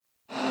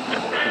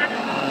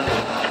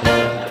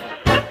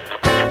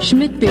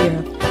Schmidt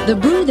Beer, the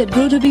brew that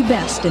grew to be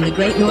best in the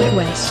great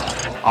Northwest.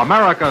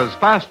 America's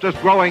fastest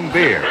growing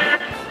beer.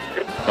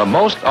 The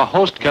most a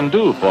host can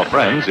do for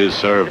friends is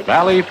serve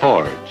Valley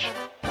Forge.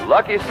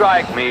 Lucky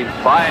Strike means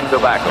fine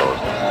tobacco.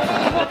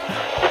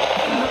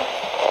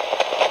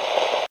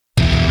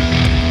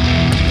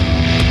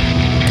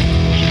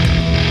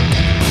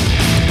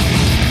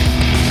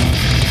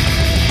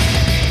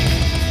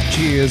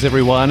 Cheers,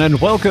 everyone,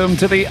 and welcome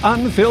to the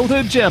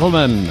Unfiltered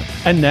Gentleman.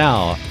 And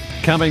now,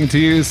 coming to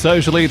you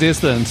socially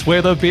distanced,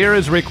 where the beer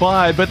is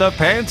required but the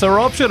pants are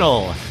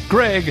optional,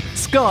 Greg,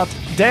 Scott,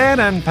 Dan,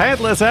 and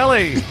Pantless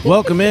Ellie.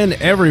 Welcome in,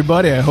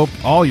 everybody. I hope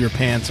all your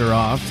pants are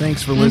off.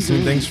 Thanks for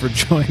listening. Thanks for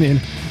joining.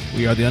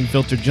 We are the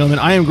Unfiltered Gentleman.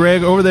 I am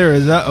Greg. Over there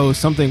is,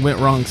 something went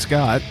wrong,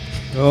 Scott.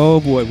 Oh,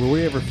 boy. Were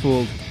we ever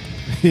fooled?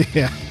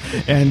 Yeah.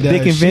 And they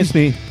convinced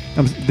me.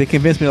 They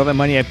convinced me all that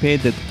money I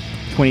paid that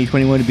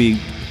 2021 to be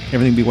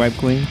everything be wiped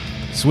clean.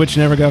 Switch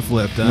never got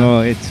flipped, huh?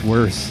 No, it's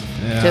worse.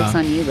 Yeah. Joke's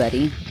on you,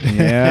 buddy.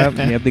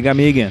 Yep, they got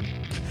me again.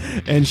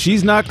 And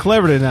she's not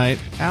clever tonight,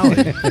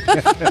 Allie.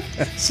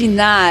 She's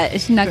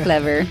not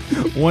clever.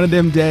 One of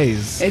them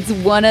days. It's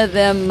one of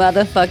them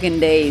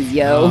motherfucking days,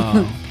 yo.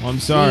 Oh, well, I'm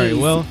sorry.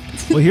 Jeez.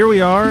 Well, here we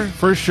are,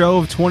 first show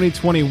of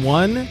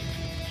 2021.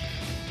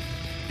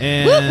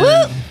 And Whoop,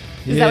 whoop.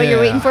 Is that what you're yeah.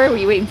 waiting for? Were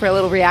you waiting for a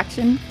little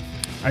reaction?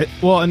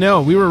 Well,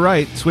 no, we were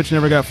right. Switch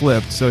never got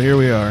flipped, so here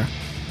we are.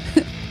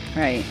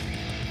 Right.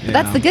 Yeah. But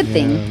that's the good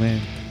thing.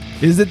 Man.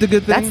 Is it the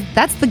good thing?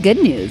 That's the good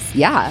news.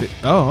 Yeah.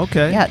 Oh,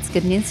 okay. Yeah, it's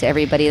good news to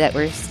everybody that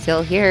we're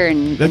still here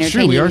and That's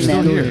true. entertaining We are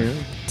them. still here.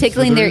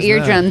 Tickling So their there's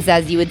eardrums,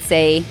 as you would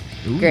say,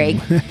 Ooh. Greg.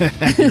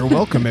 You're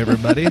welcome,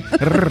 everybody.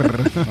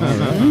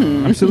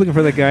 I'm still looking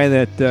for the guy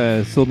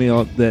that sold me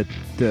all that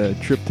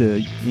trip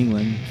to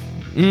England.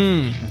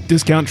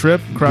 Discount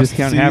trip across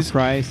Discount the seas. half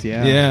price,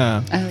 yeah.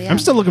 Yeah. Oh, yeah. I'm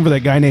still looking for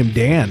that guy named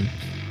Dan.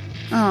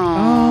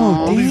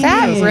 Oh,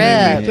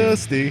 that rip.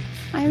 Dusty.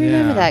 I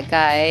remember Yeah. that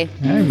guy.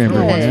 I remember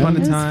Good. that. Fun It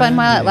was time. fun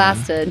while it Yeah.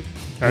 lasted.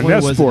 Our Boy,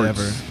 best was it sports.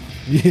 ever.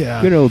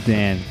 Yeah. Good old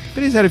Dan.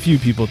 But he's had a few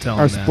people tell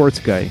Our him that. sports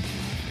guy.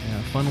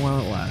 Yeah, fun while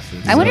it lasted.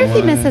 I wonder if he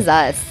So, misses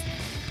us.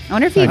 I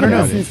wonder if he I even don't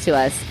know. listens to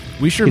us.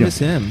 We sure You miss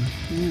him.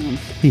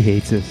 He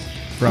hates us.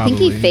 Probably. I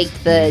think he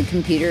faked the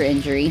computer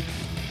injury.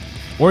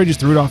 Or he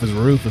just threw it off his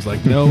roof. Was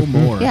like, no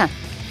more. Yeah,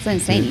 that's what I'm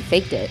saying. He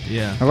faked it.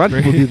 Yeah. A lot of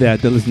people do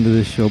that. They listen to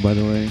this show, by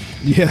the way.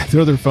 Yeah,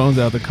 throw their phones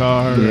out the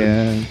car.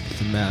 Yeah.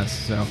 It's a mess.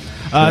 So,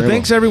 Terrible.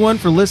 thanks everyone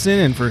for listening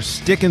and for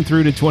sticking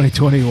through to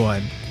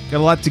 2021. Got a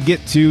lot to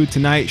get to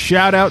tonight.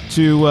 Shout out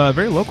to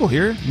very local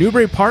here,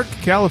 Newbury Park,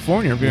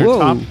 California, our Whoa.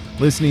 top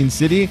listening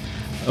city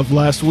of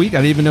last week. I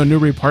didn't even know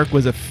Newbury Park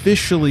was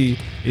officially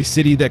a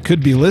city that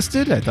could be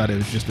listed. I thought it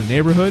was just a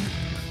neighborhood,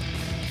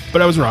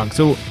 but I was wrong.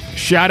 So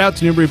shout out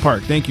to Newbury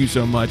Park. Thank you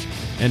so much.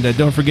 And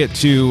don't forget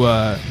to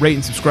rate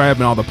and subscribe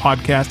on all the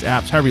podcast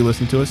apps, however you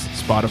listen to us,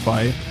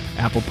 Spotify,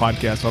 Apple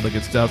Podcasts, all that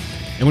good stuff.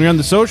 And when you're on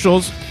the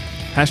socials,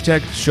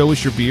 hashtag show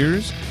us your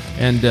beers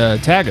and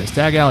tag us,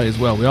 tag Allie as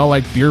well. We all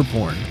like beer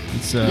porn.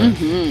 It's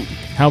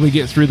how we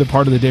get through the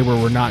part of the day where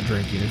we're not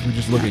drinking. If we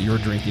just look at your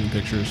drinking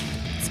pictures.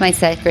 It's my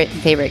second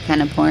favorite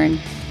kind of porn.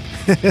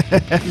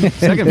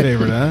 Second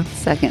favorite, huh?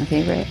 Second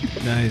favorite.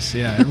 Nice.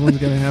 Yeah, everyone's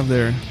gonna have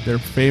their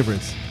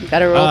favorites. You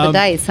gotta roll the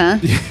dice, huh?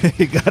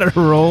 You gotta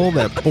roll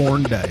that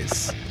porn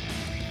dice.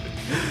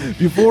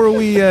 Before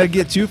we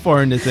get too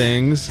far into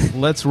things,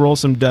 let's roll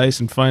some dice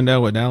and find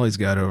out what Allie's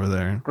got over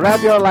there. Grab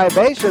your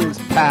libations,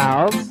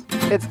 pals.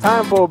 It's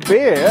time for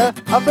Beer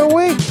of the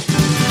Week.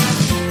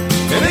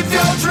 And if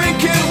you're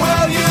drinking,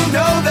 well, you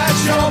know that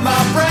you're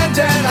my friend,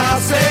 and I'll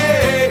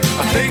say,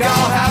 I think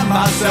I'll have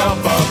myself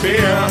a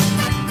beer.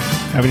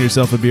 Having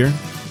yourself a beer?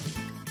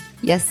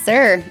 Yes,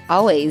 sir.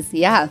 Always.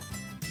 Yeah.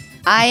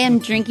 I am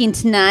drinking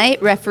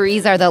tonight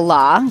Referees Are the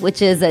Law, which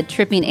is a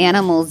Tripping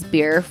Animals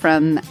beer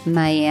from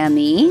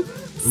Miami.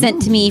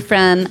 Sent to me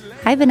from,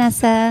 hi,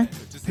 Vanessa.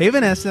 Hey,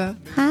 Vanessa.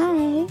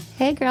 Hi.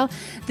 Hey, girl.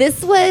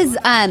 This was,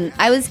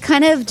 I was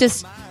kind of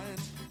just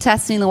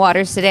testing the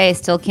waters today. I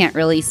still can't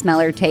really smell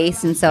or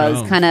taste, and so I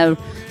was kind of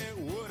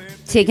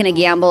taking a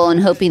gamble and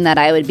hoping that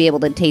I would be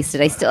able to taste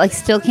it. I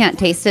still can't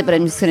taste it, but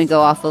I'm just going to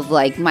go off of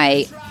like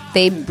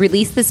they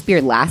released this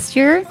beer last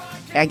year.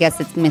 I guess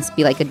it must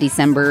be like a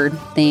December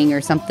thing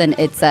or something.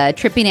 It's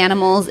Tripping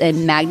Animals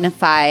and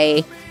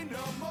Magnify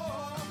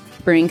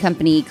Brewing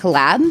Company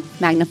collab.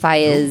 Magnify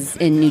is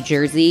in New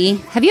Jersey.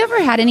 Have you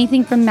ever had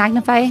anything from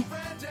Magnify?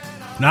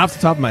 Not off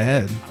the top of my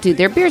head. Dude,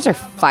 their beers are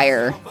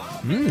fire.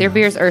 Their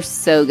beers are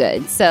so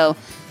good. So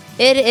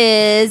it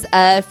is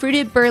a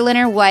fruited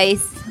Berliner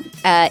Weiss,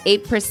 8%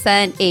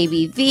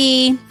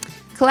 ABV.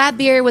 Collab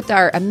beer with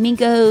our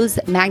amigos,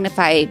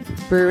 Magnify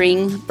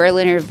Brewing,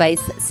 Berliner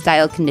Weiss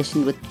style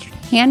conditioned with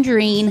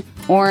tangerine,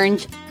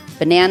 orange,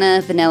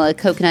 banana, vanilla,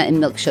 coconut, and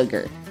milk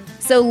sugar.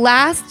 So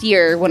last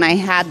year when I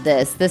had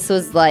this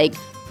was like,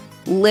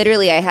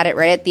 literally I had it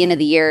right at the end of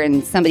the year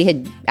and somebody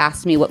had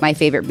asked me what my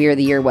favorite beer of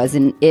the year was,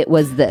 and it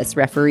was this,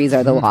 Referees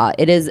Are the Law.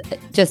 It is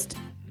just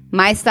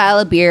my style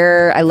of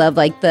beer. I love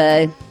like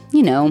a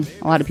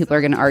lot of people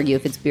are going to argue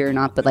if it's beer or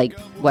not, but like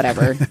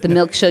whatever. The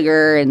milk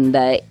sugar and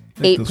the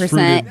Like those 8%.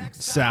 fruited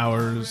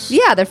sours.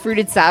 Yeah, the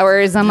fruited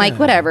sours. I'm like,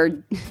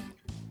 whatever.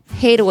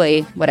 Hate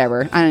away,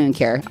 whatever. I don't even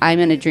care. I'm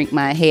going to drink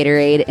my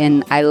Haterade,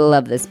 and I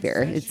love this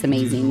beer. It's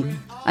amazing.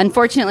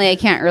 Unfortunately, I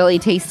can't really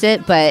taste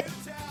it, but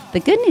the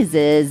good news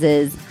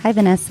is hi,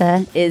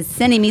 Vanessa, is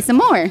sending me some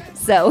more.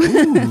 So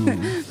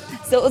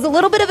so it was a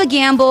little bit of a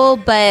gamble,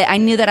 but I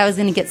knew that I was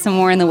going to get some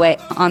more on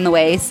the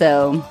way.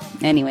 So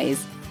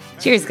anyways,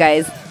 cheers,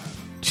 guys.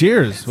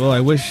 Cheers. Well,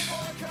 I wish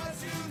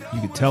you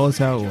could tell us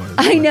how it was.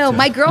 I know.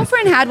 My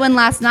girlfriend had one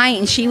last night,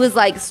 and she was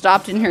like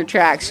stopped in her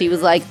tracks. She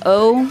was like,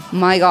 oh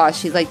my gosh.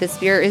 She's like, this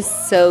beer is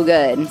so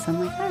good. And so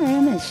I'm like, all right,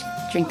 I'm going to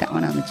drink that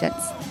one on the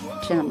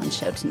Gentleman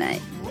Show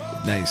tonight.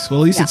 Nice.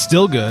 Well, at least it's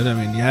still good. I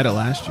mean, you had it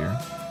last year.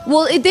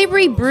 Well, they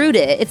rebrewed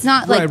it. It's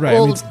not like right.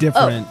 old. I mean, it's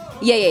different. Oh,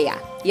 yeah.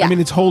 I mean,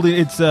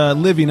 it's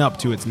living up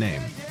to its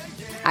name.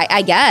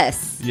 I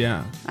guess.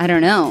 Yeah. I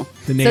don't know.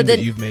 The name that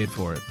you've made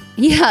for it.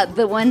 Yeah,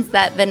 the ones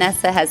that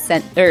Vanessa has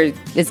sent or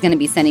is going to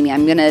be sending me.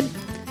 I'm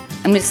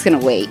just going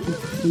to wait.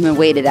 I'm going to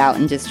wait it out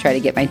and just try to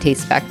get my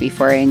taste back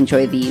before I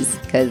enjoy these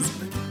because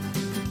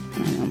I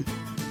don't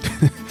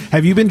know.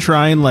 Have you been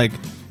trying like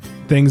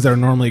things that are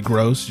normally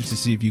gross just to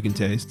see if you can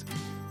taste?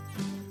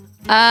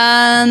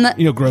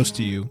 Gross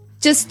to you.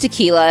 Just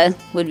tequila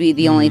would be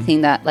the only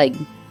thing that like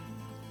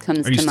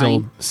comes to mind. Are you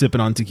still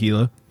sipping on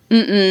tequila?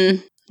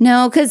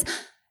 No, because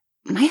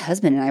my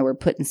husband and I were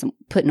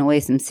putting away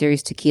some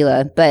serious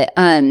tequila, but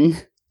I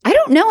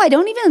don't know. I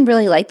don't even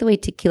really like the way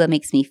tequila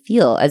makes me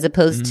feel as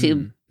opposed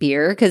to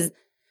beer. Because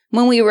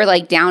when we were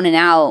like down and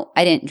out,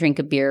 I didn't drink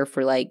a beer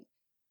for like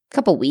a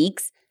couple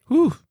weeks.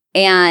 Whew.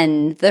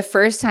 And the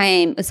first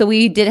time, so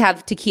we did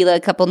have tequila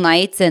a couple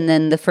nights, and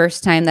then the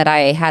first time that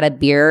I had a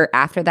beer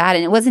after that,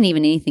 and it wasn't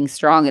even anything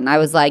strong, and I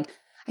was like,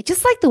 I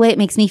just like the way it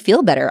makes me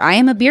feel better. I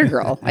am a beer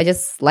girl. I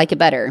just like it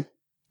better.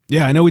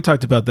 Yeah, I know we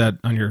talked about that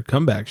on your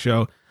comeback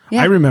show.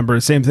 Yeah. I remember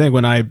the same thing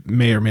when I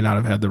may or may not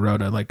have had the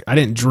Rona. Like, I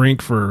didn't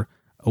drink for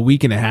a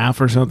week and a half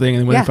or something,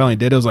 and when I finally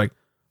did, I was like,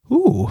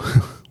 ooh,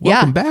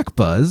 welcome back,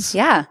 Buzz.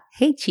 Yeah.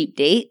 Hey, cheap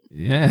date.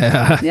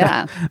 Yeah.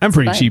 Yeah. I'm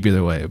pretty cheap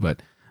either way,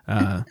 but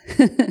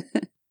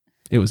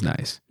it was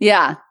nice.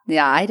 Yeah.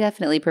 I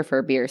definitely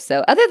prefer beer.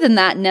 So other than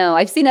that, no.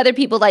 I've seen other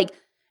people like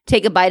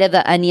take a bite of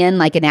the onion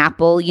like an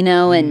apple,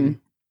 and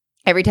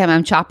every time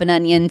I'm chopping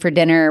onion for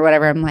dinner or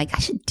whatever, I'm like, I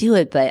should do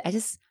it, but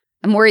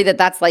I'm worried that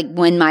that's like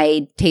when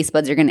my taste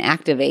buds are going to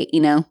activate,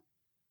 They're going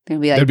to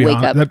be like, wake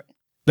up.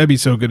 That'd be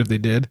so good if they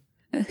did.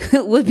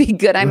 It would be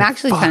good. I'm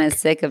actually kind of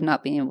sick of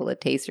not being able to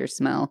taste or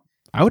smell.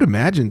 I would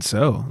imagine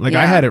so. Like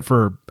I had it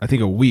for, I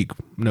think, a week,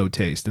 no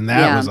taste. And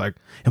that was like,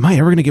 am I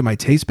ever going to get my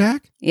taste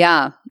back?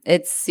 Yeah,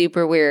 it's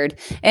super weird.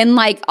 And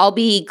like, I'll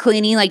be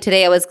cleaning, like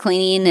today I was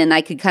cleaning and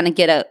I could kind of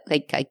get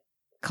I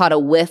caught a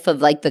whiff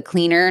of like the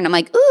cleaner and I'm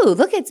like, ooh,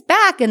 look, it's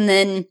back. And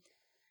then,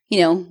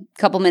 a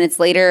couple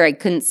minutes later, I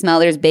couldn't smell,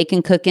 there's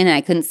bacon cooking and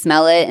I couldn't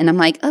smell it. And I'm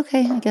like,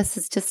 okay, I guess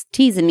it's just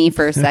teasing me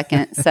for a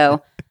second.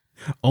 So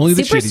only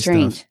the super shitty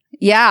strange stuff.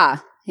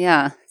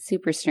 Yeah,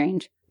 super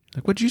strange.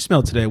 Like, what'd you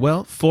smell today?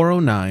 Well,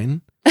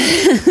 409.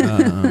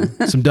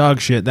 Some dog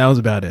shit. That was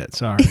about it.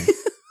 Sorry.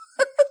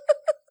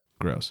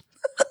 Gross.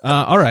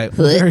 All right.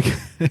 Well,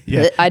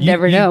 yeah. I'd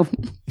never know.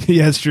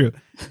 Yeah, it's true.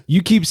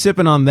 You keep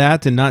sipping on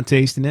that and not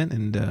tasting it.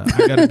 And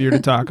I got a beer to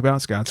talk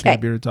about. Scott's got a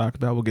beer to talk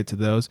about. We'll get to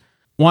those.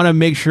 Want to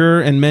make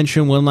sure and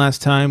mention one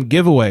last time,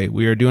 giveaway.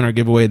 We are doing our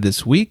giveaway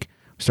this week.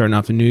 We're starting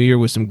off the new year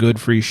with some good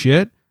free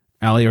shit.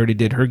 Allie already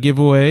did her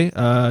giveaway.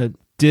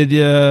 Did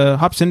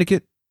Hop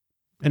Syndicate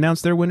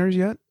announce their winners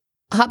yet?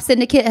 Hop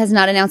Syndicate has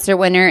not announced their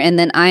winner, and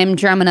then I'm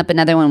drumming up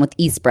another one with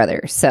East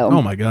Brothers. So,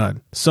 oh my God,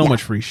 so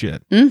much free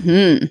shit.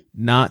 Mm-hmm.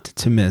 Not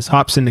to miss.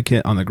 Hop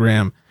Syndicate on the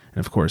gram,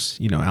 and of course,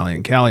 Allie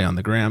and Callie on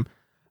the gram.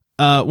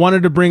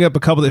 Wanted to bring up a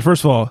couple of,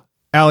 first of all,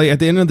 Allie, at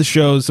the end of the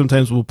show,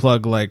 sometimes we'll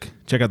plug, like,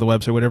 check out the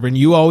website, whatever, and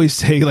you always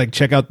say, like,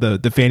 check out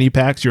the fanny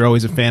packs. You're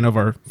always a fan of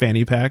our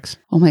fanny packs.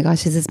 Oh my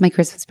gosh, is this my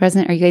Christmas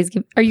present? Are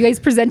you guys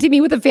presenting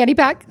me with a fanny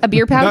pack, a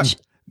beer pouch?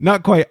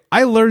 Not quite.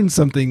 I learned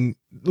something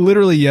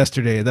literally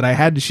yesterday that I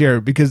had to share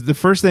because the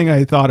first thing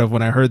I thought of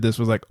when I heard this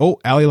was like, oh,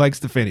 Allie likes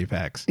the fanny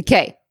packs.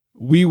 Okay.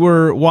 We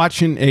were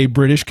watching a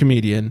British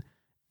comedian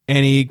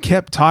and he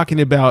kept talking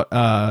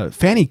about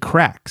fanny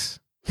cracks.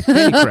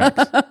 Fanny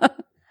cracks.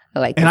 I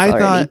like and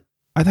this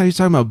I thought he was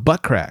talking about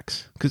butt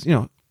cracks because,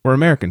 we're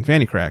American,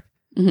 fanny crack.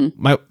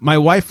 Mm-hmm. My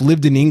wife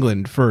lived in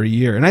England for a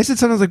year and I said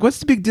something, I was like, what's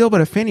the big deal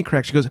about a fanny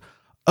crack? She goes,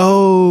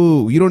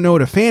 oh, you don't know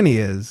what a fanny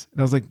is?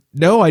 And I was like,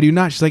 no, I do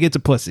not. She's like, it's a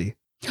pussy.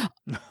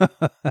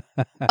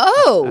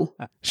 Oh.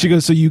 She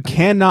goes, so you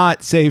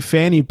cannot say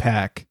fanny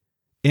pack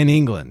in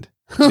England.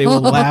 They will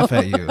laugh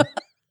at you.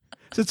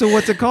 So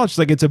what's it called? She's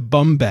like, it's a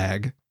bum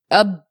bag.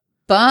 A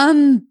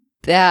bum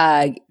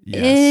bag.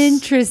 Yes.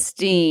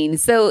 Interesting.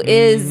 So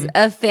is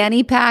a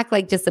fanny pack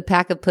like just a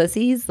pack of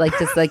pussies? Like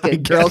just like a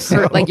girl,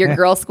 like your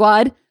girl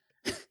squad?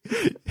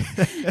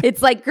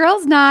 It's like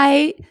girls'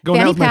 night.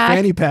 Going out with my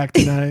fanny pack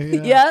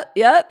tonight. Yeah.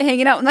 Yep.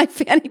 Hanging out with my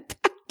fanny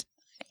pack.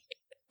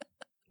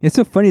 It's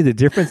so funny the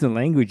difference in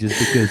languages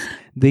because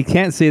they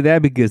can't say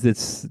that because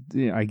it's,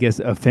 I guess,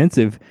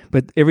 offensive.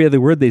 But every other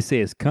word they say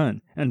is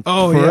cunt. And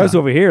for us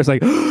over here, it's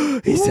like,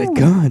 he said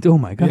cunt. Oh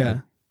my god. Yeah,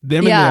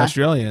 them and the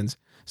Australians.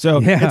 So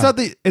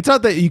it's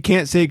not that you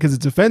can't say it because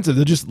it's offensive.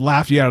 They'll just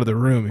laugh you out of the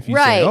room if you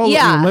say, "Oh,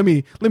 let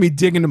me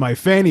dig into my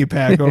fanny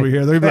pack over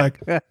here." They'll be like,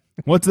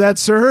 "What's that,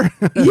 sir?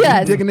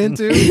 Yeah, digging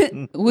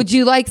into? Would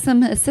you like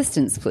some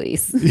assistance,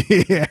 please?"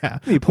 Yeah,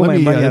 let me pull my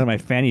money out of my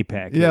fanny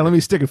pack. Yeah, let me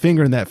stick a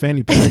finger in that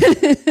fanny pack.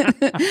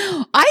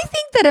 I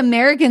think that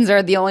Americans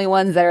are the only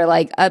ones that are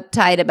like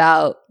uptight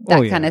about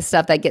that kind of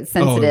stuff that gets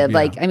sensitive.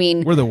 Like, I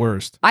mean, we're the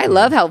worst. I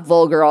love how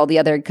vulgar all the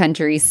other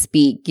countries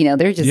speak. You know,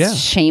 they're just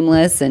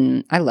shameless,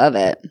 and I love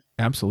it.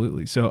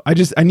 Absolutely. So I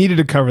needed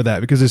to cover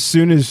that because as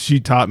soon as she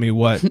taught me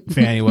what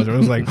fanny was, I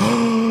was like,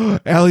 oh,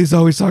 Allie's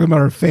always talking about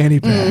her fanny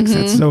packs.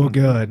 That's so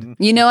good.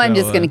 You know, I'm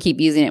just going to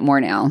keep using it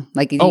more now.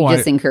 Like, you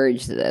just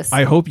encouraged this.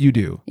 I hope you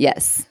do.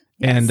 Yes.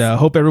 And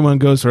hope everyone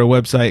goes to our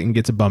website and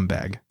gets a bum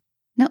bag.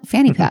 No,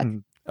 fanny pack.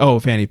 Oh,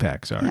 fanny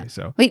pack. Sorry. Yeah.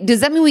 So wait,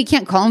 does that mean we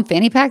can't call them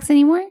fanny packs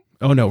anymore?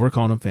 Oh, no, we're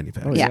calling them fanny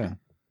packs. Oh, yeah.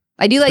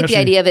 I do like the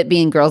idea of it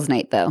being girls'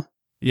 night, though.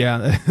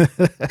 Yeah.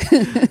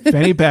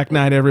 Fanny pack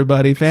night,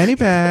 everybody. Fanny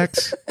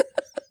packs.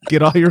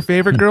 Get all your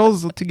favorite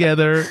girls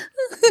together.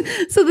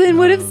 So then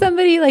what if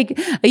somebody like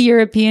a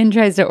European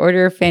tries to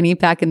order a fanny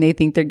pack and they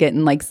think they're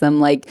getting like some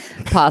like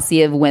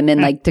posse of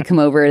women like to come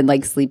over and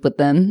like sleep with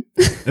them?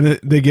 And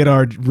they get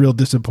our real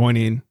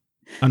disappointing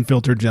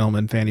unfiltered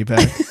gentleman fanny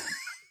pack.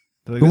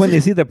 Like, but when they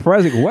see the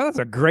price, like, wow, that's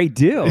a great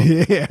deal.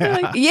 Yeah.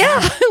 Like,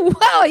 yeah.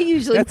 Wow, I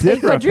usually pay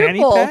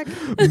quadruple.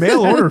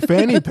 Mail order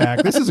fanny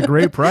pack. This is a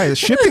great price.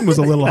 Shipping was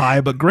a little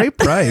high, but great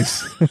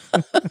price.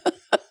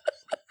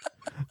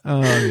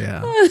 Oh,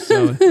 yeah.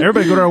 So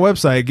everybody go to our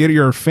website, get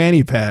your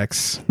fanny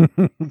packs.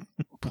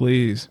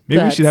 Please.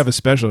 Maybe we should have a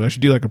special. I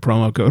should do like a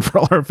promo code for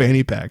all our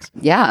fanny packs.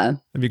 Yeah.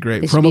 That'd be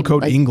great. Promo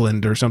code like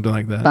England or something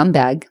like that. Bum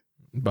bag.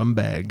 Bum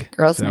bag.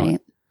 Girls' night.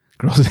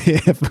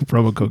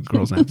 Promo code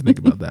girls' night. Think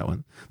about that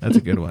one. That's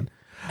a good one.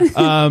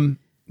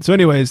 So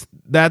anyways,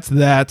 that's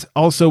that.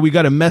 Also, we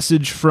got a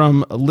message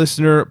from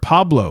listener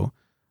Pablo.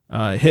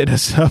 Hit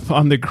us up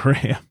on the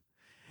gram.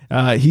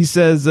 He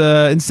says,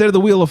 instead of the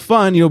Wheel of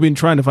Fun, you'll be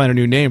trying to find a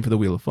new name for the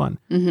Wheel of Fun.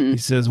 Mm-hmm. He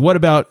says, what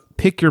about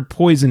Pick Your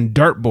Poison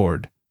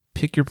Dartboard?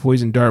 Pick Your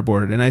Poison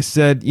Dartboard. And I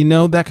said,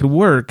 that could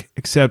work,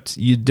 except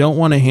you don't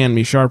want to hand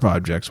me sharp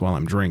objects while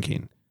I'm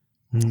drinking.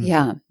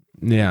 Yeah.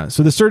 Yeah.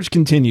 So the search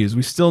continues.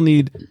 We still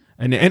need...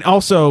 And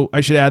also,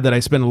 I should add that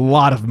I spent a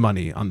lot of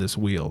money on this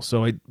wheel.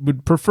 So I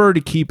would prefer to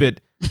keep it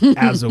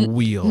as a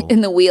wheel. In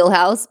the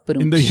wheelhouse?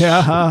 But See what you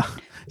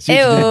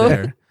did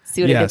there.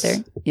 See what I did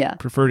there? Yeah.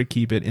 Prefer to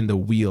keep it in the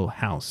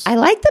wheelhouse. I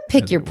like the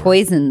pick your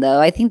poison though.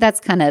 I think that's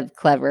kind of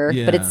clever.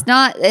 Yeah. But that's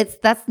not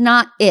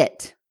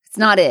it. It's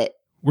not it.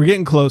 We're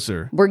getting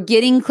closer. We're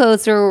getting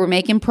closer. We're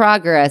making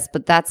progress,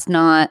 but that's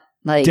not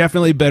like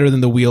definitely better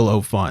than the Wheel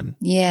of Fun.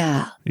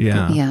 Yeah.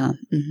 Yeah. Yeah.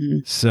 Mm-hmm.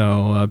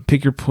 So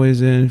pick your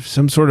poison,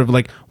 some sort of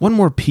like one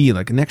more P,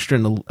 like an extra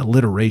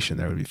alliteration.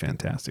 That would be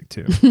fantastic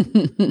too.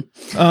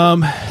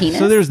 Penis?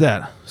 So there's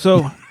that.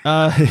 So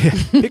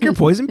pick your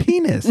poison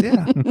penis.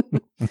 Yeah.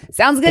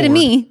 Sounds good to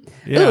me.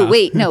 Yeah. Ooh,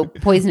 wait, no,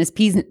 poisonous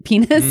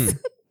penis.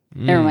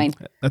 Never mind.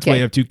 That's why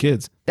you have two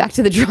kids. Back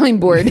to the drawing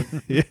board.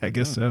 Yeah, I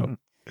guess so.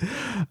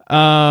 That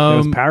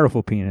was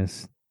powerful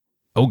penis.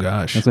 Oh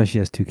gosh. That's why she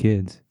has two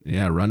kids.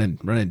 Yeah, running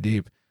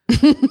deep.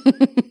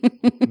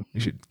 We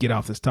should get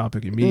off this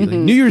topic immediately.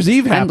 Mm-hmm. New Year's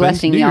Eve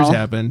happened. New Year's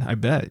happened. I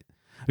bet.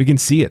 We can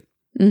see it.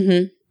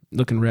 Mm-hmm.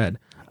 Looking red.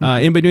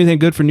 Anybody do anything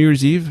good for New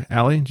Year's Eve?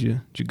 Allie, did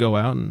you go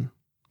out and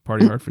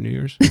party hard for New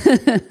Year's?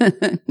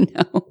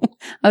 No.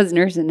 I was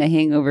nursing a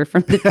hangover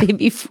from the day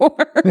before.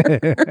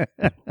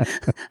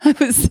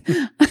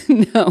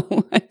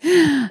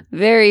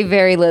 Very,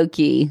 very low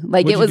key.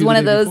 Like it was one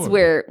of those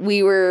where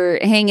we were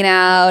hanging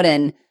out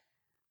and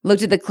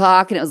looked at the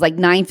clock and it was like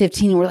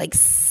 9:15 and we're like,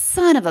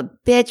 son of a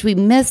bitch, we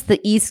missed the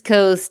East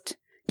Coast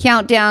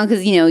countdown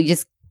because, you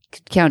just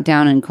count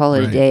down and call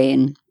it a day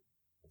and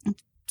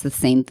it's the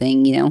same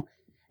thing,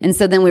 And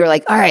so then we were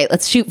like, all right,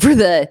 let's shoot for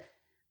the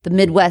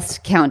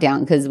Midwest countdown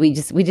because we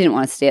didn't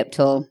want to stay up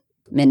till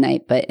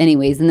midnight. But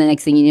anyways, and the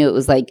next thing you knew, it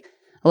was like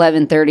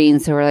 11:30.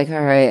 And so we're like,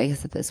 all right, I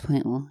guess at this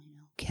point, we'll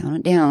count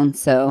it down.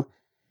 So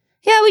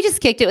yeah, we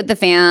just kicked it with the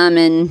fam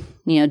and,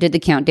 did the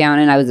countdown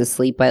and I was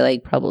asleep by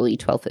like probably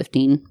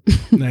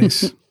 12:15.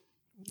 Nice.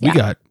 We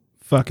got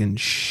fucking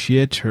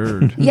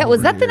shittered. Yeah.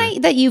 Was that the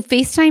night that you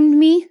FaceTimed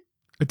me?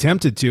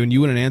 Attempted to, and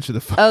you wouldn't answer the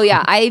phone. Oh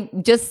yeah, I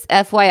just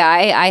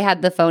FYI, I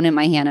had the phone in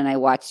my hand and I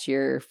watched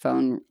your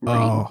phone ring.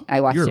 Oh,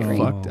 I watched it ring.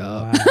 Fucked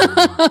up.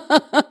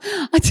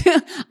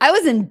 I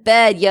was in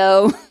bed,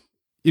 yo.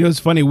 It's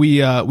funny.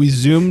 We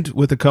Zoomed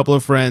with a couple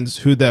of friends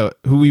who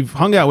we've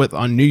hung out with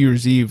on New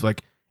Year's Eve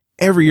like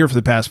every year for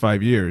the past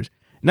 5 years.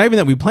 Not even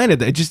that we planned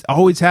it. It just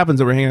always happens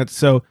that we're hanging out.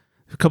 So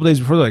a couple days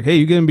before, they're like, "Hey,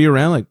 you gonna be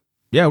around?" Like,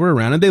 "Yeah, we're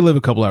around." And they live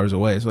a couple hours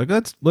away. So like,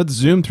 let's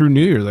Zoom through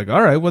New Year. Like,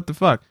 all right, what the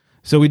fuck?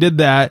 So we did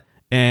that.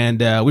 And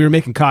we were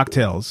making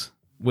cocktails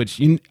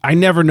which I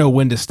never know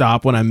when to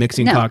stop when I'm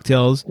mixing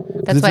cocktails.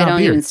 That's why I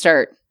don't even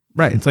start.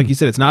 Right. It's like you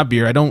said, it's not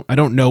beer. I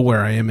don't know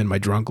where I am in my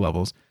drunk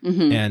levels.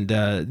 Mm-hmm.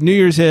 And New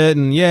Year's hit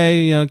and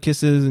yay,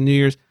 kisses and New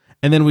Year's.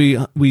 And then we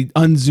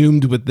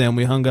unzoomed with them.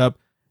 We hung up.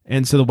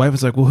 And so the wife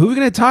was like, well, who are we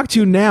going to talk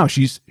to now?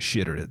 She's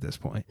shittered at this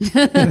point. Who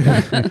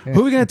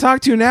are we going to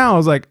talk to now? I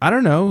was like, I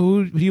don't know.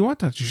 Who do you want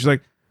to talk to? She's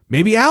like,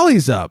 maybe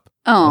Allie's up.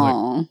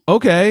 Oh. Like,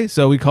 okay.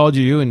 So we called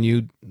you and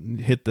you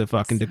hit the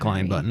fucking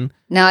decline button.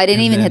 No, I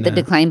didn't even hit the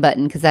decline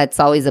button because that's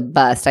always a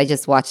bust. I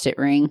just watched it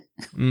ring.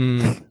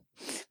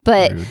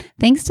 But rude.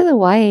 Thanks to the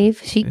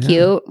wife. She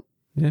cute.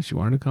 Yeah, she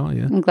wanted to call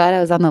you. I'm glad I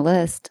was on the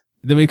list.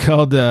 Then we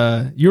called,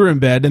 you were in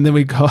bed, and then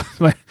we called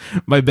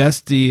my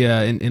bestie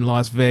in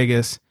Las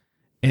Vegas,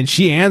 and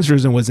she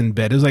answers and was in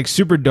bed. It was like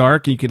super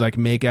dark, and you could like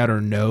make out her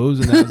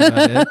nose, and that was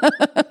about it.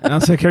 And I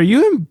was like, are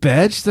you in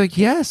bed? She's like,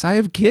 yes, I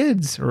have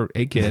kids, or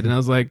a kid. And I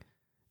was like,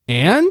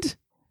 and?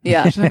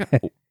 Yeah. She's like,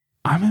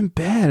 I'm in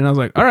bed. And I was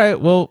like, all right,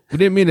 well, we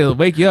didn't mean to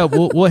wake you up.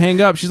 We'll hang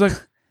up. She's like,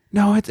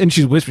 no, and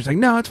she's whispering, she's like,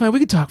 no, it's fine. We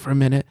can talk for a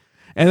minute.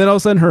 And then all of a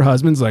sudden her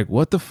husband's like,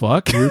 what the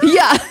fuck?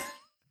 Yeah.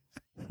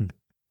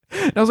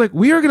 And I was like,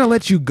 we are going to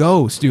let you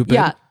go, stupid.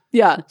 Yeah.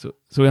 Yeah. So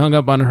we hung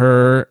up on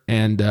her,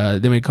 and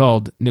then we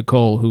called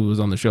Nicole, who was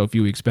on the show a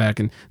few weeks back,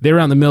 and they were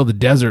out in the middle of the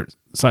desert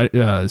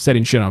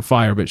setting shit on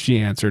fire, but she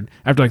answered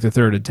after like the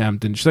third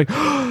attempt, and she's like,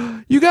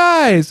 oh, you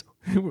guys,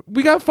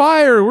 we got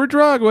fire. We're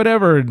drunk,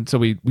 whatever. And so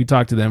we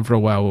talked to them for a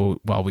while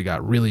we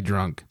got really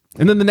drunk.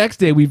 And then the next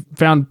day, we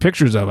found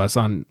pictures of us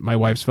on my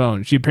wife's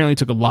phone. She apparently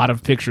took a lot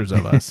of pictures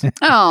of us.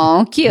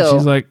 Oh, cute.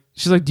 And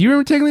she's like, do you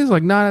remember taking these?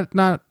 Like,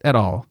 not at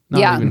all.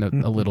 Not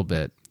even a little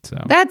bit. So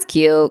that's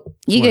cute.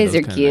 You guys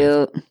are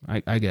cute.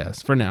 I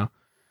guess for now.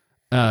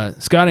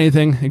 Scott,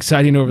 anything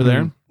exciting over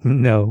there?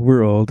 No,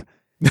 we're old.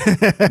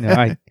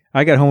 No,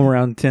 I got home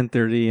around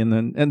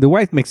 10:30, and the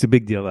wife makes a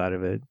big deal out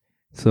of it.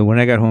 So when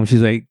I got home, she's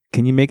like,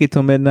 "Can you make it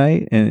till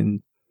midnight?"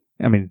 And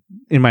I mean,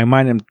 in my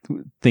mind,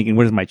 I'm thinking,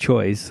 what is my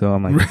choice? So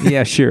I'm like,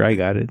 yeah, sure, I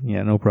got it.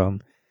 Yeah, no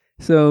problem.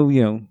 So,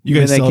 you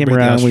guys came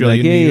around, we're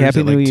like, hey,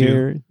 Happy New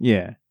Year. 2?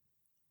 Yeah.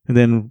 And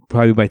then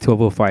probably by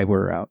 12:05,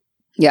 we're out.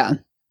 Yeah.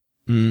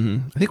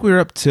 Mm-hmm. I think we were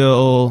up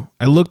till,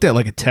 I looked at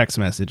like a text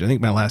message. I think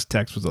my last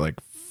text was at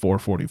like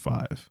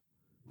 4:45.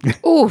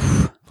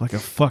 Oof. Like a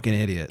fucking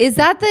idiot. Is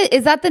that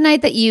the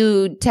night that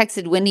you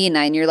texted Wendy and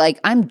I and you're like,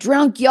 I'm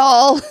drunk,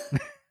 y'all?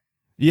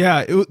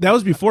 Yeah, that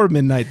was before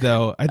midnight,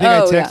 though. I think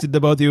I texted the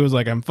both of you. It was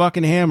like, I'm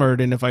fucking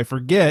hammered, and if I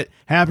forget,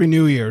 Happy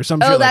New Year or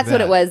something. Oh, that's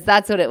what it was.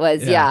 That's what it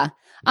was. Yeah.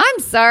 I'm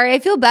sorry. I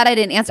feel bad I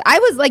didn't answer. I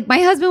was like, my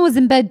husband was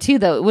in bed too,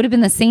 though. It would have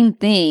been the same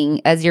thing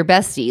as your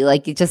bestie.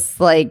 Like, it just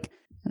like,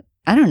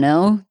 I don't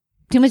know,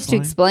 too much to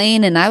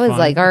explain. And I was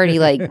like already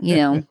like,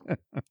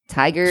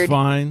 tired.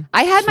 Fine.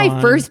 I had my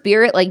first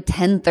beer at like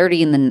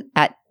 10:30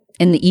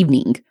 in the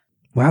evening.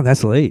 Wow,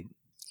 that's late.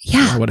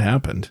 Yeah. What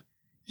happened?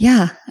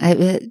 Yeah.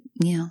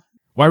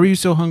 Why were you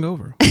so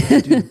hungover?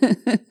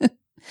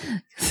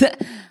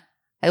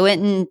 I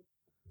went and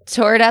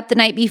tore it up the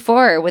night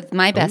before with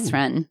my best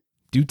friend.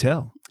 Do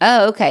tell.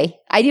 Oh, okay.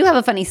 I do have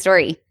a funny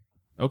story.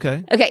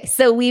 Okay. Okay,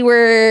 so we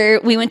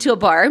went to a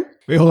bar.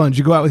 Wait, hold on. Did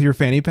you go out with your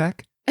fanny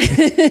pack?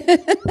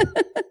 It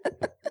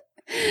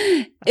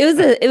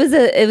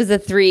was a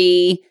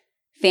 3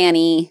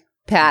 fanny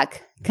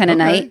pack kind of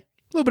night. A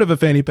little bit of a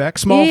fanny pack,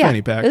 small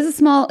fanny pack. It was a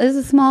small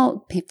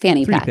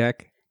fanny pack.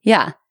 3-pack.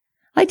 Yeah.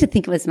 I like to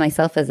think of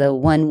myself as a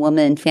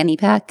 1-woman fanny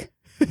pack.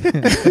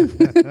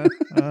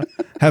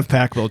 Have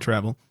Packville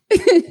travel.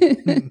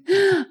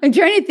 I'm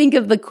trying to think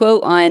of the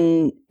quote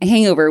on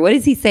Hangover. What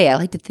does he say? I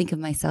like to think of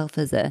myself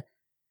as like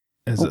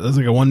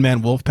a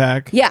one-man wolf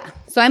pack. Yeah.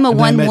 So I'm a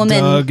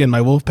one-woman. Doug, and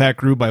my wolf pack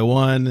grew by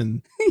 1.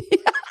 And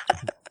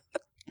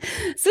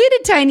So we had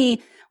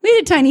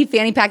a tiny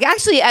fanny pack.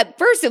 Actually, at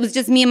first it was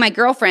just me and my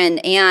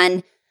girlfriend,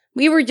 and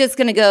we were just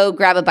going to go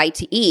grab a bite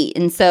to eat.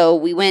 And so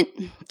we went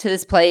to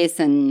this place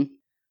and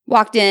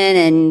walked in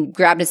and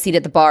grabbed a seat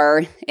at the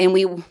bar.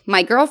 And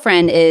my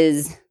girlfriend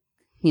is,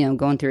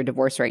 going through a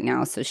divorce right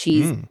now. So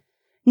she's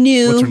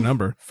new. What's her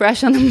number?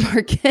 Fresh on the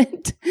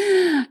market.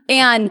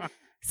 And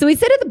so we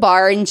sit at the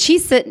bar, and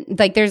she's sitting,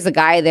 like, there's a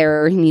guy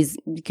there, and you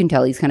can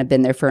tell he's kind of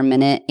been there for a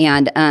minute.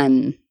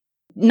 And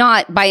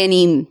not by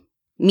any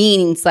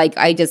means, like,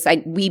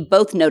 we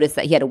both noticed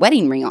that he had a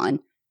wedding ring on.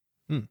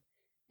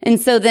 And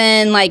so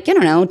then, like,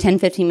 10,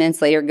 15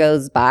 minutes later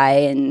goes by,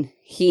 and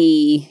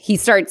he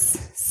starts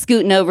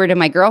scooting over to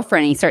my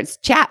girlfriend, and he starts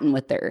chatting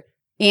with her.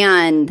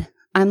 And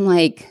I'm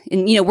like,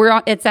 and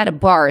it's at a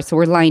bar, so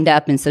we're lined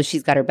up, and so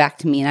she's got her back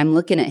to me, and I'm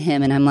looking at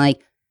him, and I'm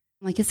like,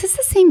 is this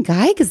the same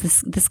guy? Because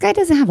this guy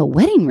doesn't have a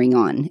wedding ring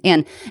on.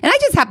 And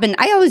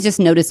I always just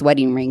notice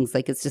wedding rings,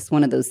 like it's just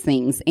one of those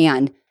things.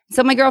 And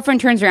so my girlfriend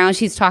turns around,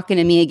 she's talking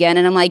to me again,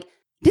 and I'm like,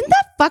 didn't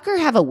that fucker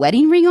have a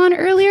wedding ring on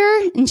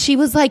earlier? And she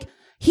was like,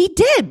 he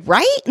did,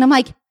 right? And I'm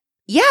like,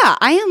 yeah,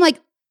 I am like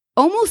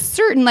almost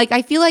certain. Like,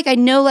 I feel like I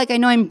know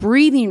I'm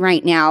breathing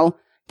right now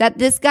that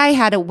this guy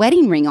had a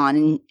wedding ring on.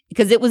 And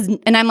because it was,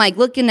 and I'm like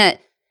looking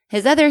at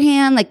his other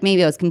hand, like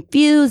maybe I was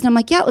confused. And I'm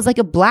like, yeah, it was like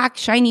a black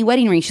shiny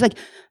wedding ring. She's like,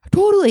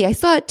 totally, I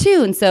saw it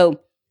too. And so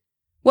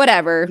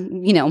whatever,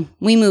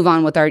 we move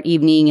on with our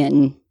evening,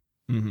 and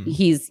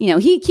he's,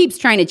 he keeps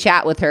trying to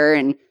chat with her,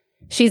 and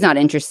she's not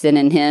interested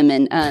in him.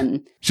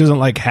 And she doesn't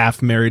like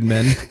half married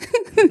men.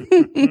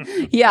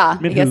 Yeah.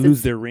 Men who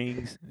lose their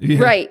rings. Yeah.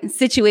 Right.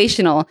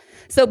 Situational.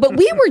 So, but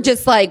we were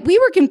just like, we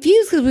were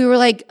confused because we were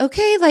like,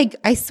 okay, like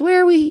I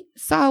swear we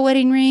saw a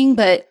wedding ring,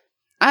 but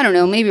I don't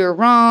know, maybe we're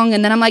wrong.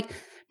 And then I'm like,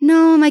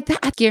 no,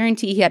 I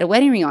guarantee he had a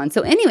wedding ring on.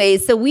 So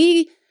anyways, so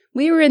we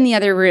were in the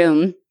other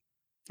room,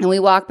 and we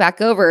walk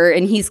back over,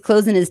 and he's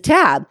closing his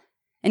tab,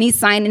 and he's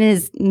signing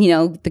his,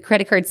 the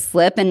credit card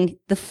slip, and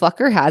the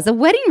fucker has a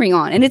wedding ring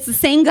on, and it's the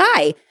same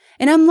guy.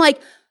 And I'm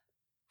like,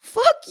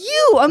 fuck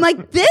you. I'm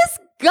like, this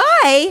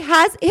guy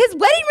has his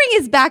wedding ring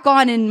is back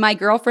on. And my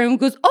girlfriend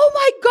goes, oh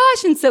my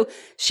gosh. And so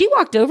she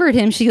walked over at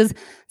him. She goes,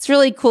 it's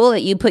really cool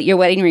that you put your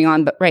wedding ring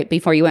on, but right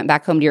before you went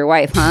back home to your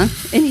wife, huh?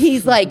 And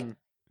he's like,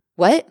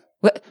 what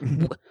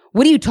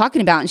are you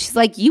talking about? And she's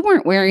like, you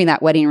weren't wearing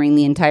that wedding ring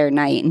the entire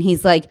night. And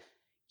he's like,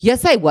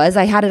 yes, I was.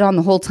 I had it on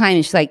the whole time.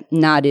 And she's like,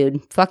 nah,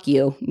 dude, fuck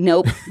you.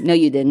 Nope. No,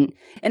 you didn't.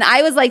 And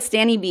I was like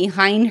standing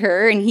behind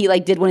her, and he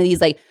like did one of these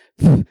like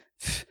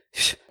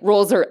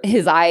rolls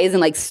his eyes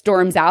and like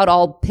storms out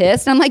all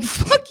pissed. I'm like,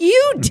 fuck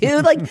you,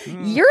 dude. Like,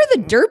 you're the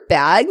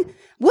dirtbag.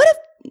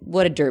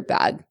 What a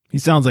dirtbag. He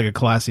sounds like a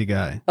classy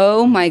guy.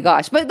 Oh my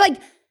gosh. But like,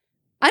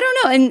 I don't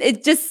know. And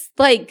it's just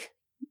like,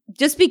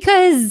 just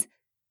because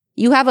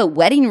you have a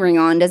wedding ring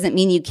on doesn't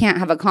mean you can't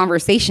have a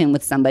conversation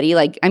with somebody.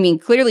 Like, I mean,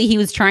 clearly he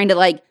was trying to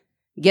like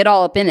get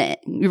all up in it,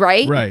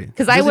 right? Right.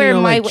 Because I wear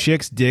my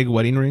chicks dig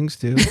wedding rings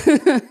too.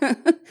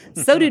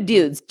 So do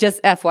dudes,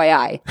 just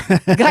FYI.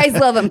 Guys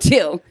love them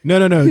too.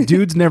 No.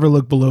 Dudes never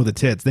look below the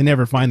tits. They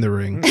never find the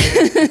ring.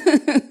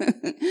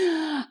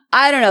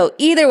 I don't know.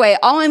 Either way,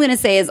 all I'm going to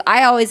say is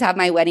I always have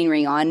my wedding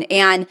ring on.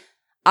 And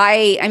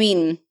I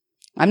mean,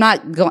 I'm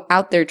not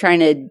out there trying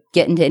to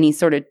get into any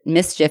sort of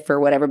mischief or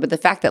whatever. But the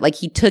fact that like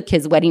he took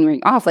his wedding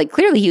ring off, like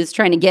clearly he was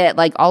trying to get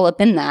like all up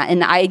in that.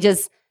 And I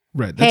just,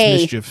 right,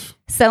 that's mischief.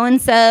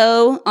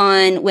 So-and-so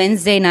on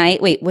Wednesday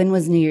night. Wait, when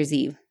was New Year's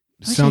Eve?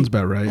 Sounds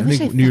about right. I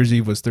think New Year's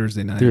Eve was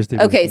Thursday night.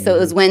 Okay, so it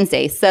was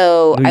Wednesday.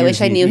 So I wish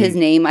I knew his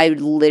name. I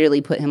would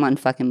literally put him on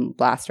fucking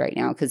blast right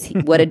now because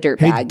what a dirtbag.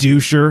 Hey,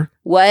 doucher.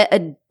 What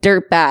a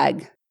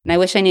dirtbag. And I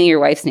wish I knew your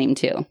wife's name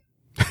too.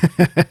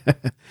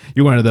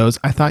 You're one of those.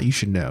 I thought you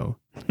should know.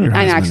 I'm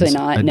actually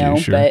not. No,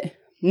 doucher. But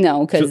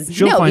no, because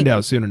she'll find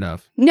out soon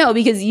enough. No,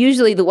 because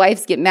usually the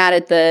wives get mad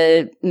at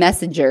the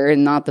messenger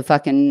and not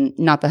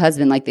the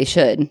husband like they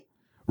should.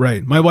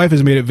 Right. My wife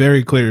has made it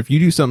very clear. If you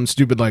do something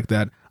stupid like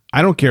that,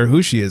 I don't care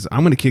who she is.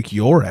 I'm going to kick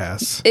your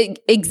ass.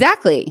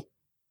 Exactly.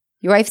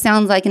 Your wife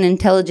sounds like an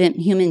intelligent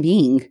human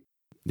being.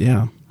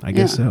 Yeah, I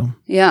guess so.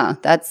 Yeah,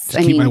 that's.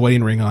 Just keep my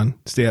wedding ring on.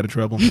 Stay out of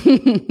trouble.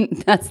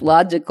 That's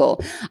logical.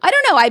 I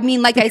don't know. I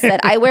mean, like I said,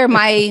 I wear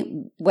my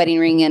wedding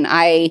ring, and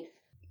I,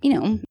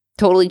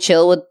 totally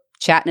chill with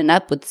chatting it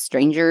up with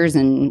strangers,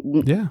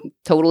 and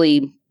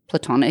totally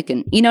platonic,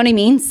 and you know what I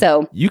mean.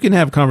 So you can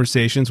have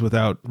conversations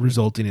without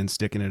resulting in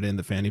sticking it in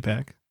the fanny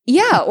pack.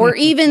 Yeah, or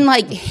even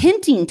like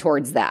hinting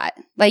towards that.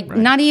 Like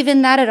not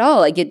even that at all.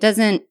 Like it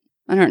doesn't,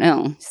 I don't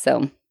know.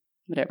 So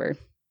whatever.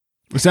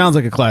 It sounds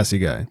like a classy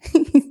guy.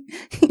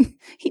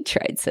 He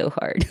tried so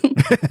hard.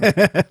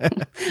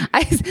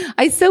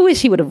 I so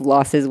wish he would have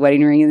lost his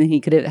wedding ring and then he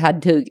could have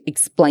had to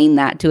explain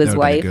that to his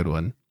wife. Been a good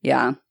one.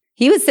 Yeah.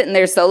 He was sitting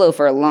there solo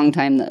for a long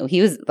time though.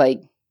 He was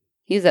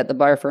at the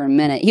bar for a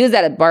minute. He was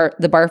at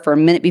the bar for a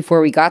minute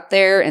before we got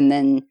there, and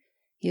then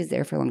he was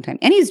there for a long time.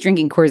 And he was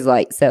drinking Coors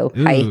Light, so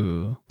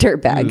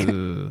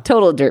dirtbag.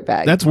 Total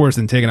dirtbag. That's worse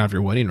than taking off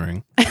your wedding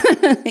ring.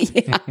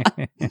 Yeah.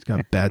 It's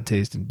got bad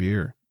taste in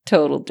beer.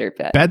 Total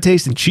dirtbag. Bad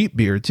taste in cheap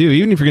beer, too.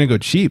 Even if you're going to go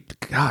cheap.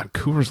 God,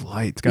 Coors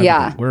Light's got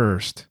to be the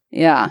worst.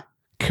 Yeah.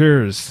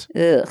 Coors.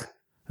 Ugh.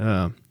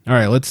 All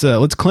right, let's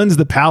cleanse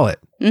the palate.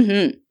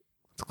 Mm-hmm.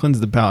 Let's cleanse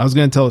the palate. I was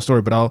going to tell a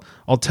story, but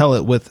I'll tell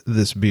it with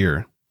this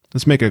beer.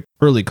 Let's make an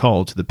early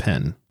call to the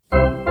pen.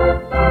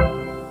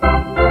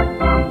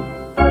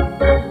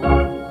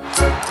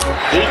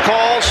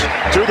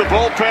 To the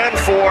bullpen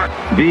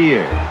for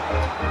beer.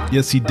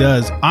 Yes, he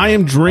does. I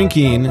am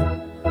drinking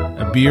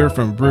a beer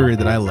from a brewery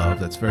that I love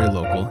that's very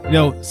local.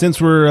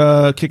 Since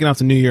we're kicking off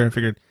the new year, I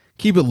figured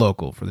keep it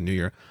local for the new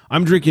year.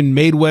 I'm drinking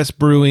MadeWest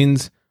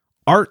Brewing's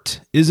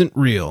Art Isn't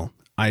Real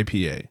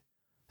IPA.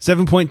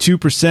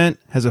 7.2%,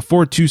 has a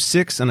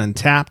 4.26 on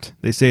Untapped.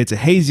 They say it's a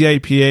hazy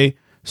IPA,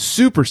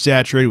 super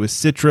saturated with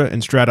Citra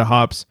and Strata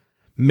hops,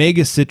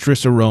 mega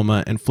citrus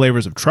aroma, and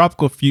flavors of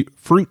tropical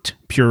fruit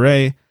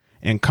puree,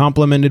 and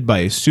complemented by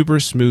a super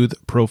smooth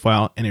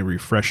profile and a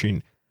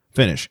refreshing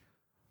finish.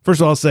 First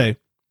of all, I'll say,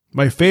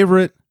 my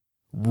favorite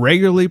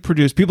regularly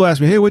produced, people ask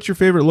me, hey, what's your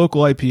favorite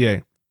local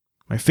IPA?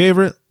 My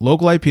favorite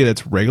local IPA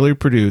that's regularly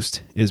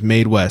produced is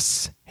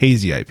MadeWest's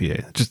Hazy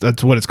IPA.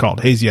 That's what it's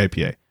called, Hazy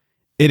IPA.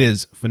 It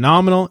is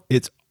phenomenal.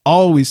 It's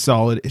always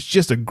solid. It's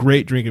just a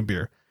great drinking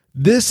beer.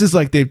 This is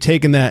like they've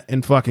taken that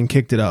and fucking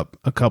kicked it up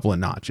a couple of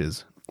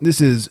notches. This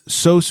is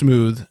so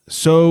smooth,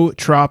 so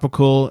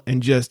tropical,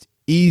 and just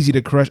easy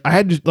to crush. I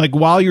had to, like,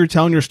 while you were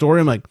telling your story,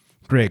 I'm like,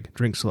 Greg,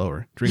 drink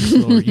slower. Drink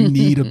slower. You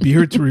need a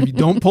beer to review.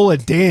 Don't pull a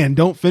Dan.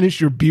 Don't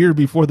finish your beer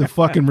before the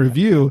fucking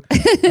review.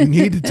 You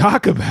need to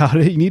talk about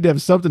it. You need to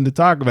have something to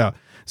talk about.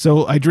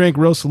 So I drank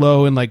real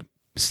slow and like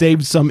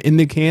saved some in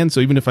the can. So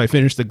even if I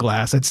finished the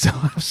glass, I'd still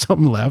have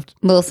something left.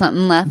 A little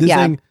something left. This yeah.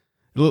 thing,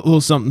 a little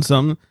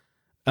something.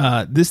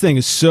 This thing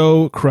is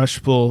so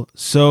crushable,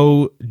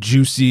 so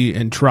juicy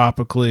and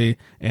tropically,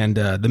 and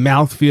the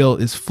mouthfeel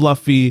is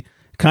fluffy,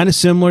 kind of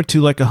similar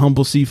to like a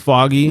Humble Sea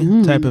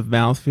Foggy type of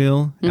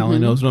mouthfeel. Allie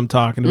knows what I'm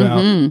talking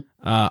about.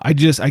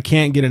 I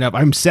can't get enough.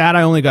 I'm sad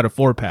I only got a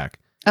 4-pack.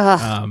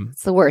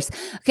 It's the worst.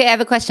 Okay, I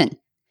have a question.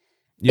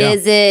 Yeah.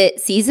 Is it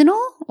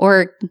seasonal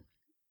or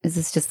is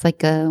this just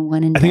like a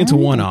one and done? I think it's a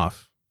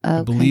one-off. Okay.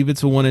 I believe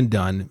it's a one and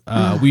done.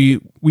 We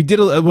did.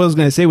 What I was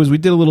going to say was we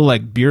did a little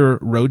like beer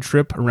road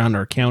trip around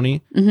our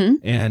county,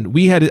 and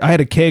I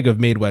had a keg of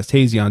MadeWest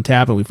Hazy on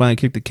tap, and we finally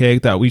kicked the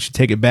keg. Thought we should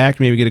take it back,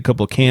 maybe get a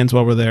couple of cans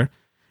while we're there.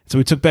 So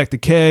we took back the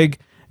keg,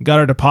 got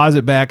our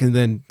deposit back, and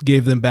then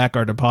gave them back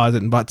our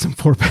deposit and bought some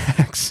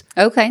 4-packs.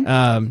 Okay.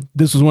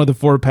 This was one of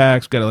the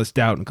 4-packs. Got a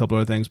stout and a couple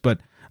other things, but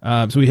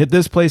so we hit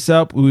this place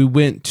up. We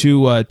went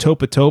to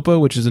Topa Topa,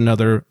 which is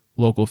another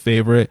local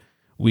favorite.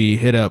 We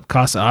hit up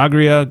Casa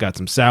Agria, got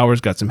some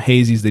sours, got some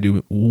hazies. They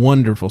do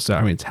wonderful sour.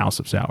 I mean, it's House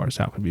of Sours.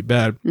 How could it be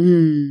bad?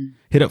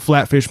 Hit up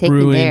Flatfish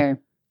Brewing.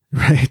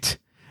 Right.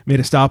 Made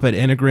a stop at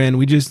Enegrin.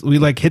 We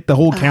like hit the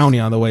whole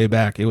county on the way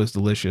back. It was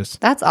delicious.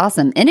 That's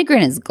awesome.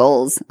 Enegrin is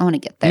goals. I want to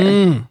get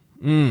there.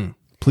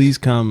 Please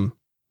come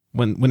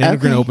when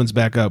Enegrin opens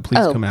back up.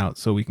 Please come out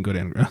so we can go to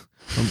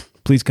Enegrin.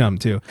 Please come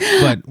too.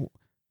 But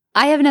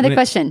I have another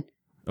question.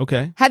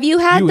 Okay. Have you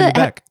had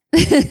Beck.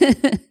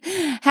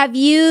 Have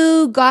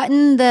you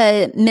gotten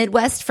the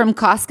MadeWest from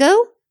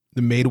Costco?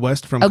 The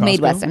MadeWest from Costco?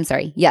 MadeWest. I'm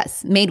sorry.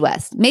 Yes,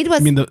 MadeWest. MadeWest. I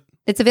mean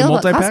it's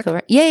available at Costco,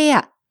 right?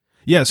 Yeah.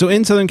 Yeah. So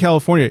in Southern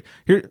California,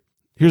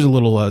 here's a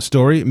little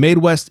story.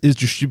 MadeWest is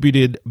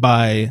distributed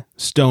by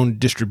Stone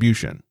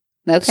Distribution.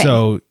 Okay.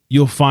 So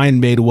you'll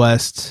find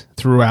MadeWest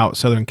throughout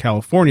Southern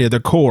California, their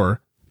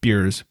core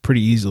beers,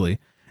 pretty easily.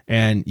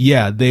 And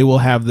yeah, they will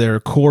have their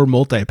core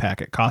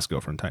multi-pack at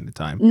Costco from time to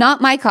time.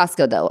 Not my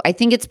Costco, though. I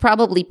think it's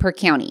probably per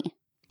county.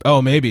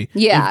 Oh, maybe.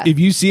 Yeah. If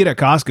you see it at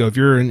Costco, if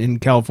you're in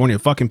California,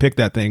 fucking pick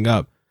that thing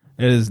up.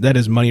 That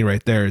is money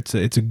right there. It's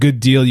a good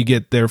deal. You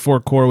get their 4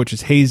 core, which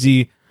is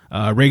hazy,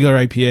 regular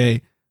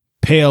IPA,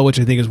 pale, which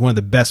I think is one of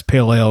the best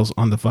pale ales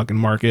on the fucking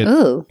market.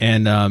 Ooh.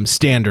 And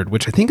standard,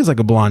 which I think is like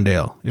a blonde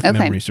ale, if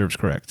memory serves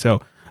correct.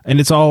 So, and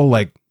it's all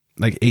like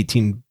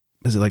 18.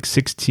 Is it like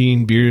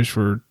 16 beers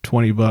for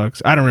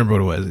 $20? I don't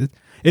remember what it was.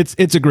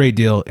 It's a great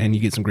deal, and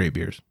you get some great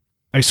beers.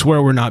 I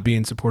swear we're not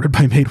being supported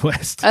by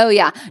MadeWest. Oh,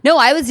 yeah. No,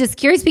 I was just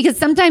curious because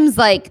sometimes,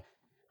 like,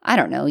 I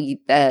don't know,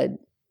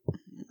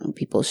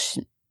 people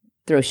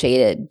throw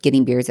shade at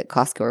getting beers at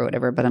Costco or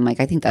whatever, but I'm like,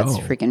 I think that's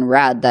freaking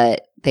rad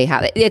that they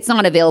have it. It's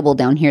not available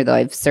down here, though.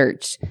 I've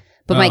searched.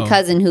 But my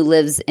cousin who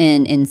lives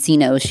in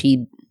Encino,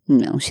 she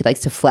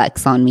likes to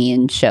flex on me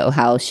and show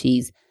how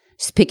she's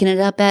picking it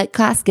up at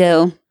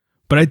Costco.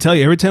 But I tell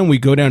you, every time we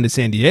go down to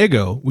San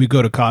Diego, we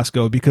go to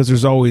Costco because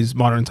there's always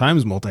Modern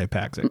Times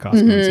multi-packs at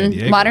Costco in San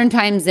Diego. Modern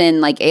Times and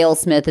like Ale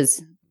Smith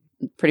is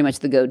pretty much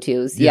the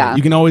go-tos. Yeah.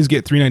 You can always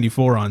get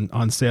 $3.94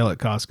 on sale at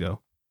Costco.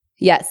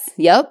 Yes.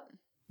 Yep.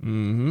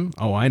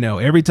 Oh, I know.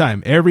 Every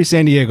time, every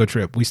San Diego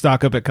trip, we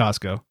stock up at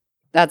Costco.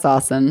 That's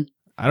awesome.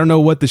 I don't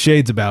know what the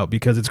shade's about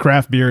because it's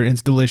craft beer and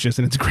it's delicious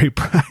and it's a great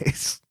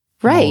price.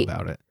 Right. I'm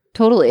all about it.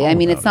 Totally. I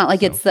mean, it's not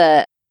like it's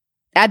the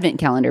advent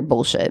calendar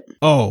bullshit.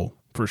 Oh,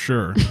 for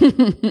sure.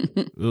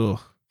 Ugh.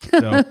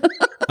 So,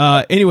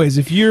 anyways,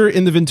 if you're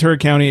in the Ventura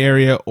County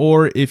area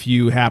or if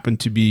you happen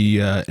to be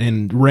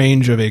in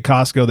range of a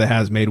Costco that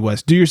has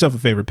MadeWest, do yourself a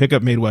favor. Pick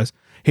up MadeWest.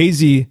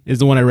 Hazy is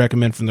the one I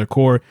recommend from their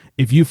core.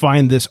 If you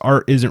find this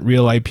Art Isn't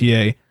Real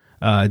IPA,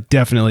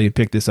 definitely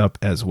pick this up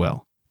as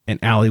well. And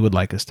Allie would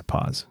like us to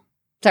pause.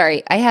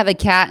 Sorry, I have a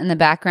cat in the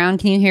background.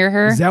 Can you hear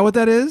her? Is that what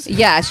that is?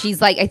 Yeah,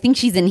 she's like, I think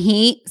she's in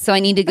heat, so I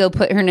need to go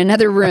put her in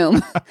another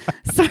room.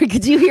 Sorry,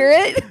 could you hear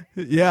it?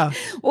 Yeah.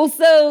 Well,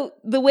 so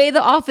the way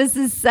the office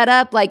is set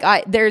up, like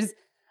there's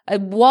a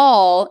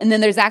wall and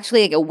then there's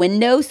actually like a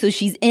window. So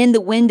she's in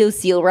the window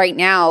seal right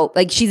now.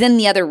 Like she's in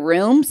the other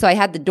room. So I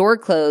had the door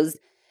closed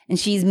and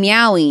she's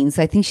meowing.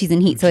 So I think she's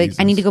in heat. So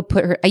I need to go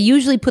put her. I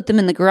usually put them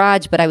in the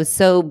garage, but I was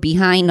so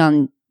behind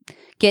on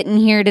getting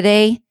here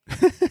today.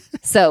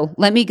 So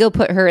let me go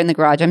put her in the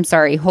garage. I'm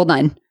sorry. Hold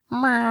on.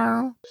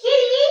 Meow.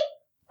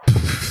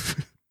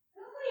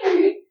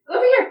 Kitty.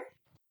 Over here.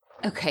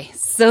 Okay.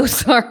 So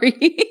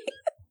sorry.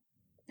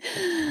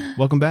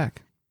 Welcome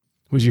back.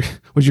 Was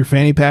your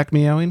fanny pack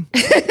meowing?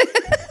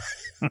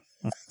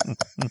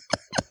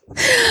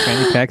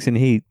 Fanny packs in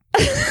heat.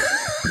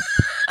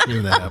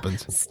 When that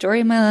happens. Story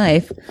of my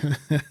life.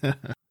 All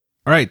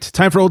right.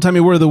 Time for Old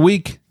Timey Word of the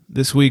Week.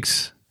 This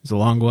week's is a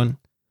long one.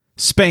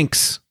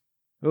 Spanx.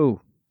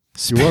 Oh.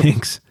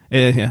 Spanx.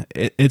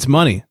 It's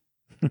money.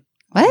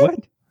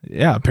 What?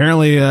 Yeah,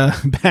 apparently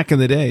back in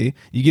the day,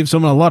 you give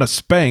someone a lot of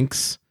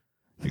spanks,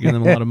 you give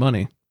them a lot of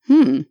money.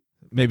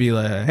 Maybe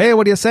hey,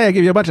 what do you say? I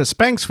give you a bunch of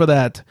spanks for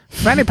that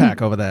fanny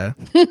pack over there.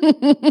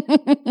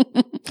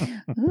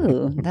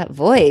 Ooh, that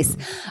voice.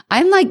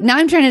 I'm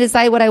trying to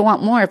decide what I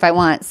want more. If I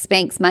want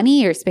Spanx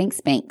money or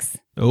Spanx.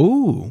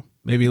 Oh,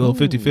 maybe a little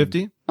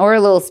 50-50? Or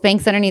a little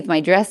Spanx underneath my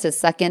dress to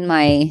suck in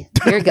my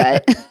beer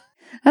gut.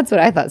 That's what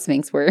I thought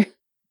Spanx were.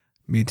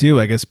 Me too,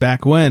 I guess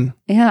back when.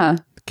 Yeah.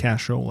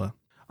 Cashola.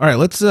 All right,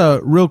 let's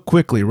real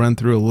quickly run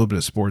through a little bit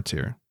of sports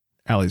here.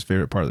 Allie's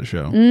favorite part of the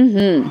show.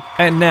 Mm-hmm.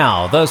 And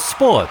now, the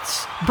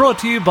sports, brought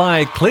to you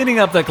by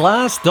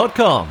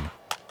cleaninguptheglass.com.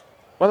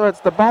 Whether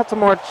it's the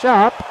Baltimore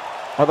Chop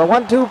or the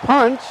 1-2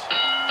 punch,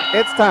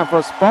 it's time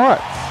for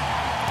sports.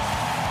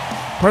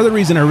 Part of the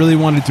reason I really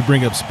wanted to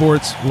bring up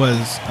sports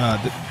was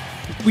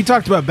we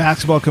talked about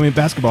basketball coming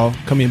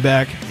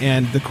back,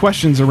 and the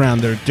questions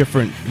around their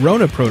different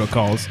Rona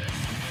protocols.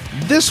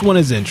 This one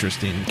is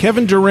interesting.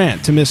 Kevin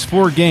Durant to miss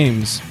 4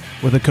 games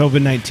with a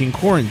COVID-19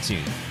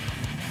 quarantine.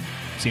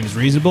 Seems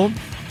reasonable.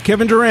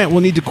 Kevin Durant will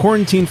need to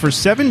quarantine for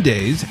 7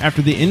 days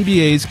after the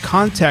NBA's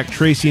contact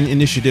tracing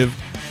initiative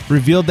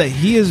revealed that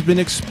he has been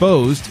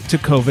exposed to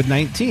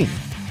COVID-19.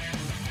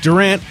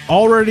 Durant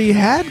already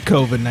had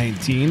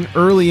COVID-19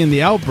 early in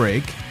the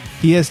outbreak.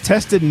 He has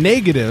tested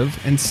negative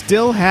and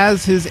still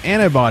has his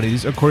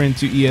antibodies, according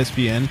to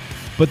ESPN,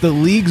 but the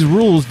league's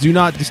rules do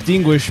not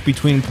distinguish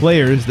between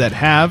players that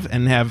have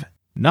and have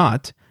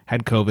not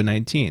had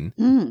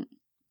COVID-19.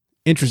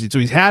 Interesting. So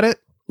he's had it.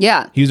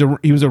 Yeah.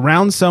 He was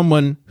around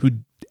someone who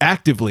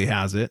actively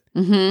has it.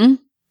 Mm-hmm.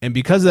 And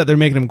because of that, they're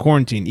making him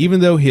quarantine,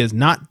 even though he has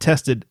not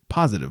tested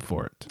positive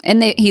for it.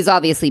 And he's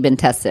obviously been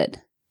tested.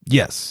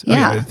 Yes.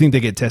 Yeah. I think they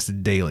get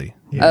tested daily.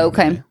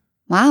 Okay.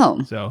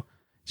 Wow. So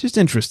it's just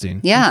interesting.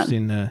 Yeah.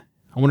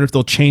 I wonder if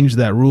they'll change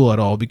that rule at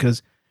all,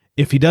 because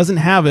if he doesn't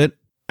have it,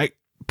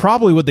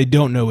 probably what they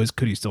don't know is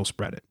could he still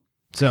spread it.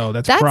 So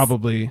that's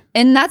probably...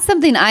 And that's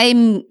something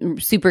I'm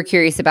super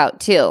curious about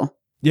too.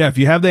 Yeah, if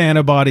you have the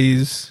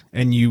antibodies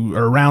and you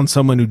are around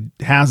someone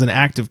who has an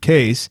active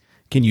case,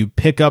 can you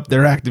pick up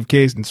their active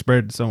case and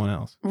spread it to someone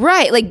else?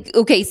 Right.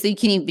 Okay, so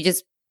can you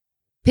just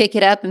pick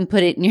it up and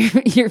put it in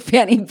your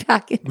fanny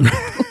pack?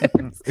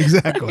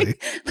 Exactly.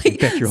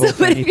 Got your whole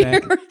fanny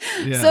pack.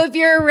 Yeah. So if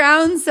you're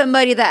around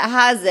somebody that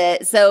has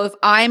it, so if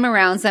I'm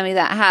around somebody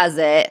that has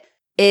it,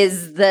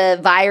 is the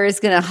virus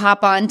going to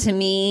hop onto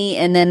me?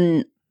 And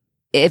then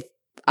if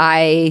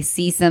I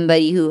see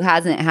somebody who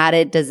hasn't had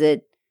it, does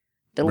it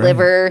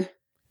deliver?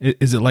 Right.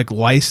 Is it like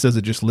lice? Does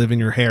it just live in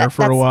your hair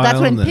for a while? That's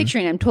what I'm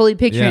picturing. I'm totally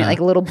picturing it like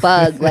a little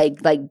bug,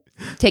 like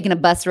taking a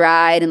bus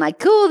ride and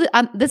cool,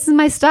 this is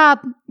my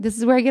stop. This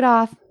is where I get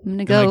off. I'm going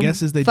to go my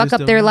guess is they fuck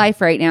just up their don't know.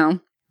 life right now.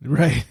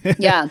 Right.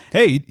 Yeah.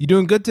 Hey, you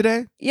doing good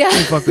today? Yeah. Let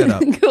me fuck that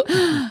up.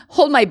 Cool.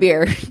 Hold my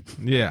beer.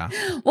 Yeah.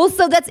 Well,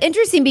 so that's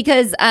interesting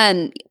because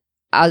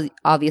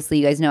obviously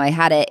you guys know I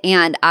had it,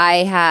 and I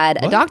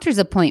had a doctor's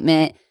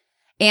appointment,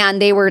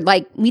 and they were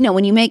like,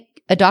 when you make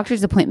a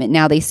doctor's appointment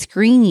now, they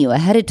screen you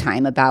ahead of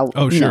time about,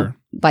 sure.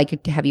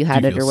 Have you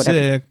had it or whatever.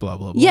 Sick, blah,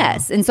 blah, blah.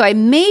 Yes. And so I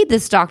made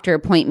this doctor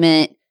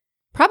appointment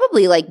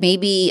probably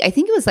maybe, I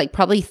think it was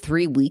probably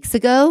 3 weeks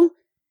ago.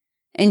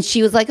 And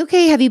she was like,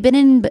 okay, have you been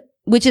in,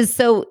 which is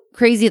so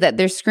crazy that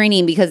they're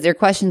screening, because their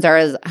questions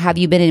are, have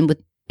you been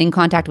in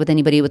contact with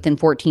anybody within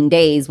 14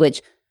 days,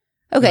 which,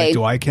 okay.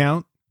 Do I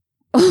count?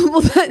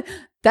 Well,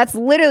 that's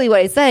literally what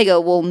I said. I go,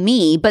 well,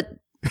 me, but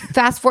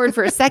fast forward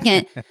for a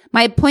second,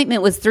 my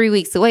appointment was 3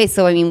 weeks away.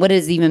 So, what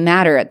does it even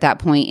matter at that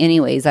point?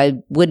 Anyways, I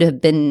would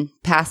have been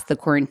past the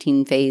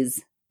quarantine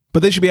phase.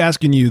 But they should be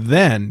asking you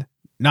then,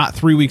 not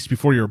 3 weeks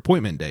before your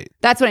appointment date.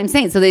 That's what I'm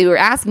saying. So they were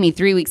asking me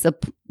 3 weeks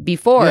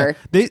before.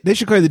 Yeah. They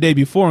should call you the day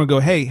before and go,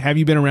 hey, have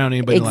you been around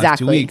anybody in the last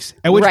 2 weeks?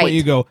 At which point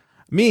you go,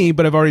 me,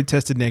 but I've already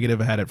tested negative.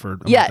 I had it for a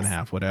month and a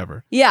half,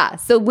 whatever. Yeah.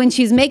 So when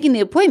she's making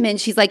the appointment,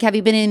 she's like, have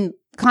you been in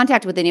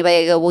contact with anybody?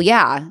 I go, well,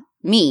 yeah,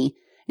 me.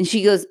 And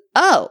she goes,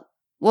 oh,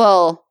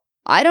 well,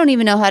 I don't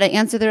even know how to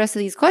answer the rest of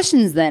these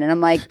questions then. And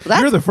I'm like,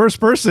 you're the first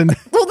person.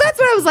 Well, that's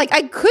what I was like.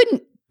 I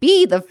couldn't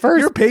be the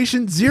first. You're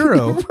patient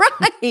zero.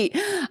 Right.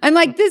 I'm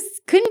like, this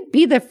couldn't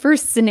be the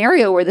first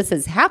scenario where this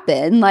has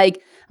happened. I'm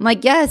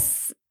like,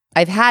 yes,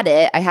 I've had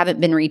it. I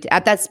haven't been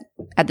at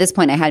this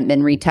point, I hadn't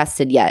been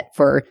retested yet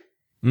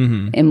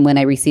and when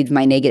I received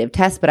my negative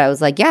test, but I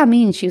was like, yeah,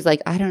 me. And she was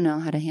like, I don't know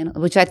how to handle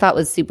it, which I thought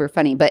was super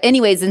funny. But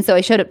anyways, and so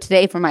I showed up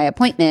today for my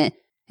appointment,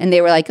 and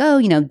they were like,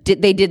 oh,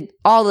 they did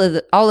all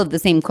of the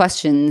same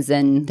questions,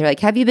 and they're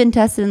like, have you been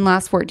tested in the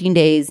last 14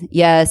 days?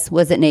 Yes.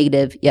 Was it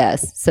negative?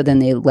 Yes. So then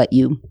they let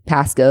you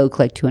pass go,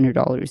 collect $200,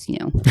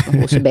 the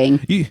whole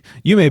shebang.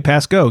 You may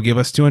pass go, give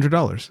us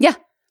 $200. Yeah,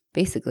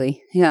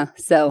 basically. Yeah.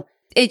 So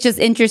it's just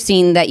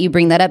interesting that you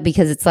bring that up,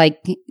 because it's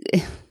like,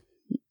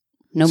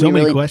 nobody so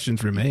many really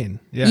questions remain.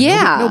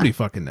 Yeah. Nobody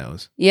fucking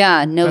knows.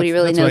 Yeah. Nobody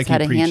really knows how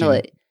to handle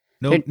it.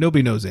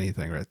 Nobody knows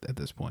anything right at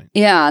this point.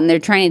 Yeah, and they're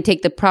trying to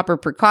take the proper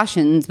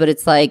precautions, but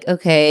it's like,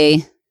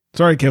 okay.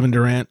 Sorry, Kevin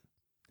Durant.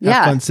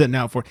 Yeah. fun sitting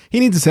out he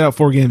needs to sit out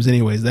 4 games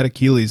anyways. That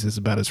Achilles is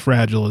about as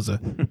fragile as a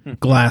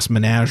glass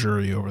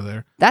menagerie over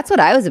there. That's what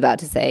I was about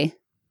to say.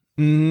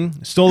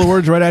 Stole the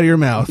words right out of your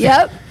mouth.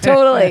 Yep,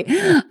 totally.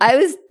 I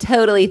was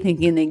totally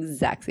thinking the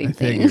exact same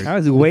thing. I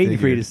was waiting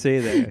for you to say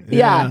that.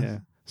 Yeah.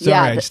 Sorry,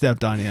 I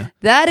stepped on you.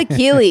 That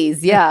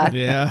Achilles, yeah.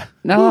 Yeah.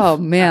 Oh,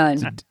 man.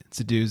 It's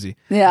a doozy.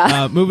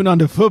 Yeah. Moving on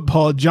to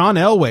football, John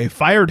Elway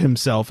fired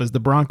himself as the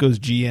Broncos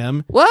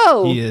GM.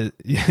 Whoa.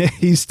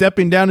 He's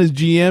stepping down as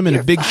GM in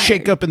a big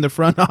shakeup in the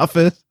front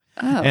office.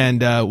 Oh.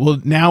 And will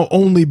now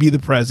only be the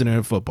president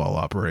of football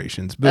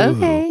operations. Boo-hoo.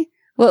 Okay.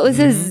 What was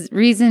his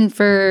reason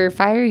for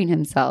firing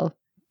himself?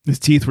 His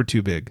teeth were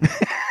too big.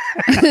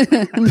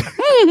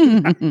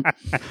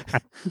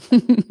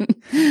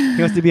 He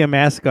wants to be a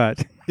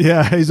mascot.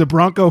 Yeah, he's a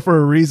Bronco for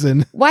a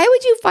reason. Why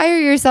would you fire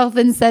yourself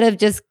instead of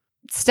just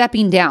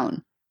stepping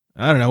down?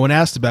 I don't know. When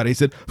asked about it, he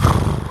said,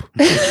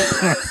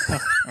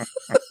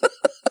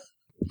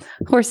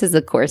 Horse is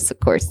a course.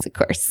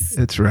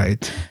 That's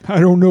right. I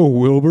don't know,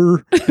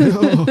 Wilbur.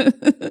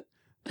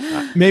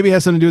 Maybe it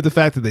has something to do with the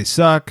fact that they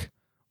suck,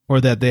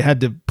 or that they had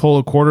to pull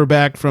a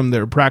quarterback from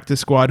their practice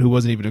squad who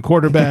wasn't even a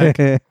quarterback.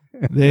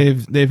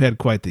 They've had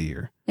quite the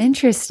year.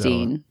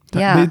 Interesting. So,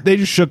 yeah. They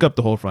just shook up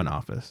the whole front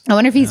office. I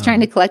wonder if he's trying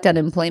to collect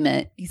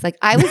unemployment. He's like,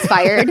 I was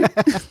fired.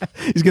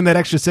 He's getting that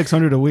extra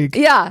 $600 a week.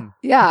 Yeah.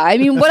 I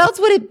mean, what else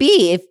would it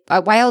be?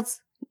 Why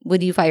else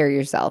would you fire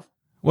yourself?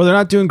 Well, they're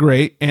not doing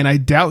great, and I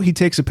doubt he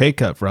takes a pay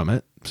cut from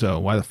it. So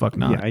why the fuck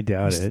not? Yeah, I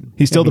doubt it.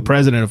 He's still the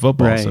president of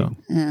football. Right. So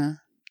Yeah.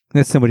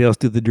 Let somebody else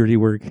do the dirty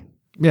work.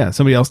 yeah,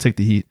 somebody else take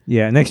the heat.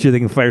 Yeah, next year they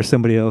can fire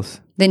somebody else.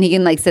 Then he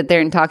can like sit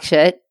there and talk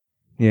shit.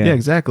 Yeah, Yeah,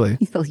 exactly.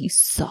 He's like, you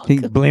suck. He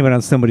can blame it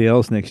on somebody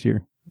else next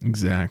year.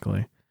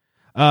 Exactly.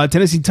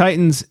 Tennessee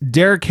Titans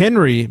Derrick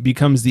Henry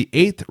becomes the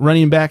 8th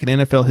running back in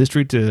NFL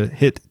history to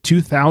hit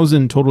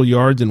 2,000 total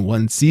yards in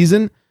one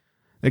season.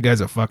 That guy's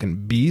a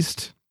fucking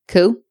beast.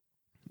 Cool.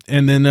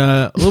 And then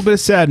a little bit of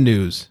sad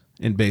news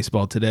in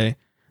baseball today.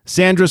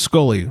 Sandra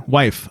Scully,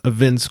 wife of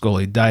Vin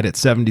Scully, died at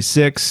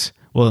 76.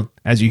 Well,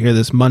 as you hear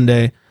this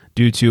Monday,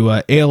 due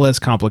to ALS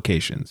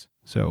complications.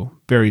 So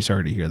very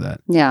sorry to hear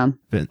that. Yeah.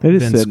 That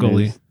is sad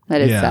Scully. news.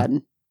 That is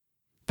sad.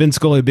 Vin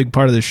Scully, a big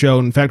part of the show.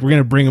 In fact, we're going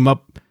to bring him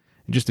up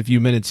in just a few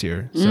minutes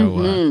here.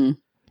 So,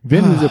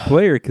 Vin was a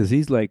player because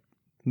he's like,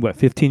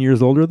 15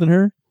 years older than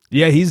her?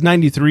 yeah, he's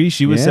 93.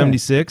 She was Yeah.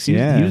 76. He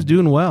was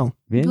doing well.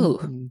 Vin?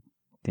 Ooh.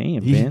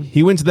 Damn, Vin.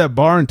 He went to that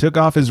bar and took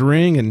off his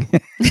ring and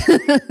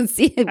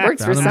See, it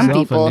works for found some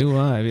himself people. a new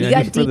life. You Yeah,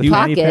 got he- deep the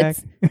fanny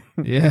pockets.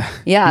 yeah.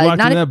 Yeah, He walked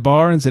not in a- that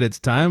bar and said, "It's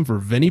time for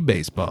Vinny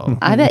baseball."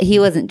 I bet he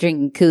wasn't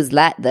drinking Coors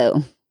Light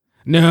though.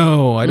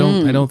 No, I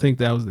don't. I don't think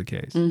that was the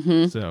case.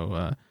 Mm-hmm.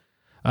 So,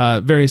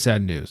 very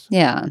sad news.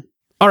 Yeah.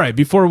 All right,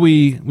 before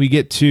we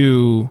get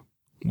to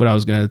what I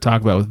was going to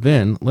talk about with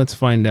Vin, let's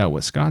find out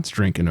what Scott's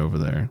drinking over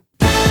there.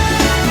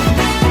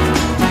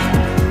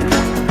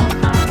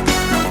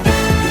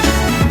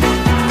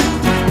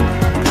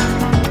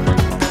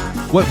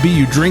 What be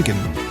you drinking?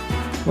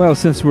 Well,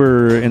 since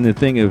we're in the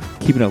thing of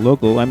keeping it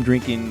local, I'm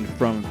drinking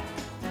from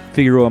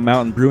Figueroa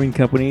Mountain Brewing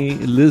Company,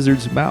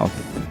 Lizard's Mouth.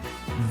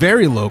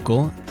 Very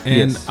local,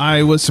 and Yes.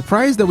 I was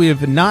surprised that we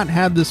have not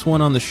had this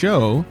one on the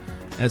show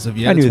as of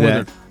yet. I knew It's one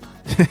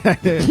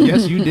of their-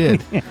 Yes, you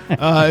did.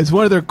 It's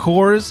one of their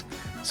cores.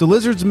 So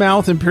Lizard's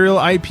Mouth Imperial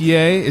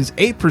IPA is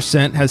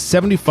 8%, has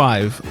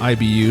 75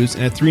 IBUs,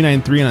 and a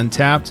 393 on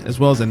Untapped, as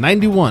well as a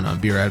 91 on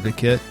Beer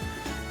Advocate.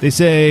 They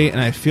say,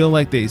 and I feel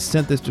like they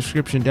sent this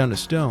description down to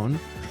Stone,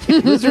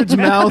 Lizard's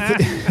Mouth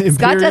Imperial.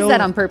 Scott does that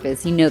on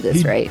purpose. You know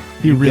this, right?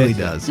 He really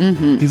does.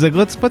 He's like,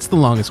 what's the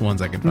longest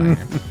ones I can find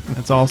here?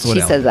 That's also what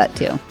She Ellen says that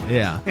too.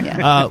 Yeah.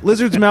 Yeah.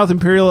 Lizard's Mouth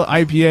Imperial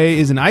IPA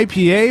is an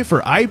IPA for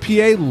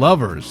IPA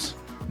lovers.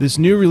 This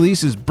new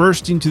release is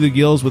bursting to the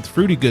gills with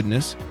fruity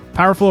goodness.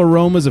 Powerful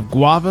aromas of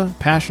guava,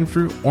 passion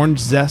fruit, orange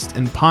zest,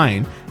 and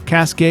pine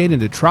cascade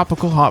into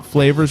tropical hop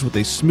flavors with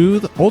a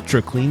smooth,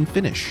 ultra-clean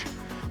finish.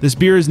 This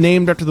beer is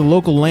named after the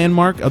local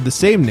landmark of the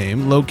same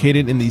name,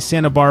 located in the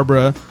Santa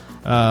Barbara,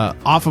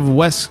 off of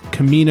West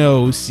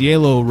Camino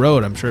Cielo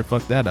Road. I'm sure I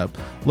fucked that up.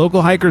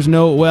 Local hikers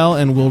know it well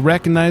and will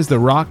recognize the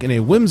rock in a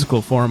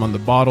whimsical form on the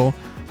bottle.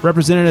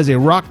 Represented as a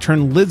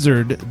rock-turned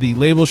lizard, the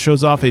label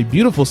shows off a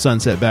beautiful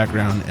sunset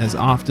background, as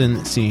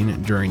often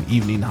seen during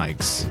evening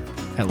hikes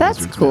at That's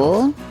Lizard's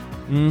cool. Mouth.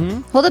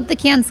 Mm-hmm. Hold up the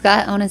can,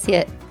 Scott. I want to see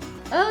it.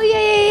 Oh,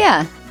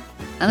 yeah.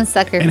 I'm a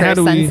sucker And for how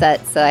do we-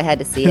 sunsets, so I had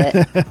to see it.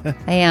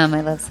 I am. I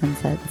love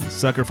sunsets.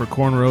 Sucker for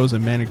cornrows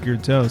and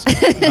manicured toes.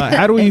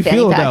 How do we And fanny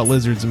feel about packs.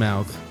 Lizard's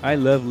Mouth? I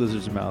love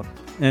Lizard's Mouth.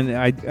 And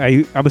I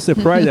was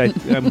surprised. I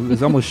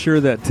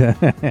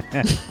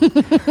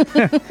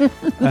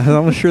was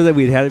almost sure that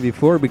we'd had it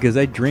before because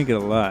I drink it a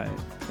lot,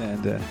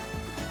 and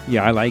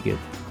yeah, I like it.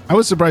 I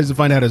was surprised to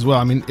find out as well.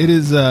 I mean, it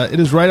is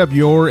right up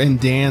your and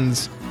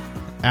Dan's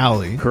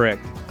alley.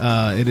 Correct.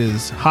 It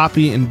is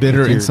hoppy and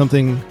bitter and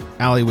something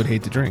Allie would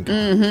hate to drink.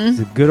 It's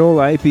a good old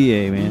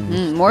IPA,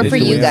 man. More It's for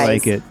the you way guys. I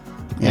like it.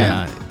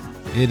 Yeah,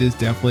 it is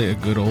definitely a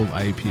good old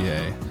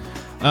IPA.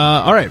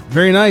 All right,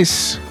 very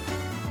nice.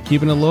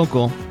 Keeping it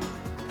local.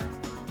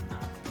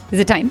 Is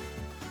it time?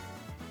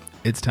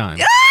 It's time.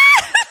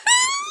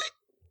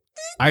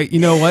 You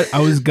know what? I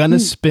was gonna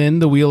spin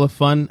the wheel of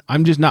fun.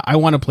 I'm just not. I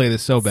want to play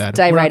this so bad.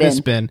 Dive we're right not gonna in.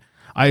 Spin.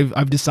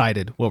 I've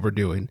decided what we're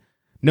doing.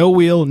 No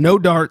wheel, no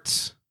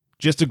darts,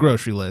 just a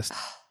grocery list.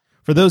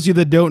 For those of you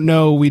that don't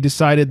know, we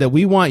decided that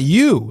we want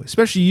you,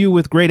 especially you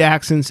with great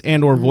accents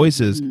and or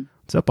voices.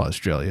 What's up,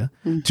 Australia?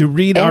 To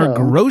read our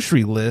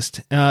grocery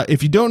list.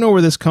 If you don't know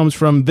where this comes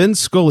from, Vin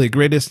Scully,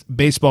 greatest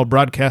baseball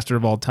broadcaster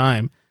of all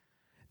time,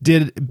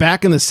 did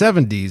back in the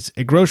 70s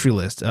a grocery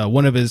list.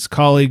 One of his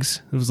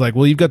colleagues was like,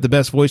 well, you've got the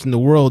best voice in the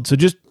world, so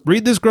just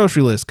read this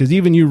grocery list because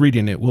even you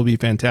reading it will be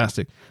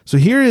fantastic. So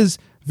here is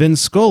Vin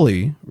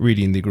Scully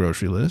reading the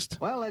grocery list.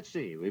 Well, let's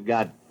see. We've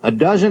got a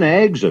dozen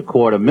eggs, a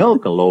quart of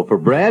milk, a loaf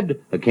of bread,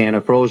 a can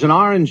of frozen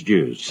orange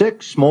juice,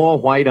 6 small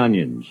white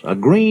onions, a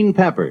green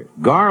pepper,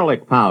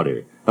 garlic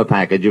powder, a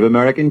package of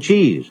American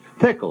cheese,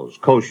 pickles,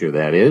 kosher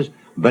that is,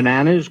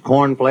 bananas,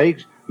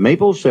 cornflakes,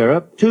 maple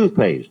syrup,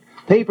 toothpaste,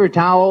 paper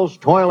towels,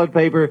 toilet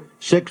paper,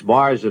 6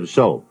 bars of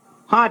soap,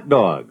 hot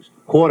dogs,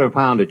 quarter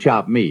pound of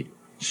chopped meat,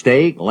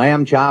 steak,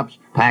 lamb chops,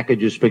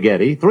 package of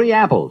spaghetti, 3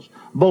 apples,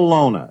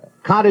 bologna,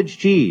 cottage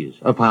cheese,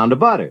 a pound of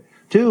butter,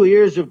 2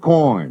 ears of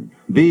corn,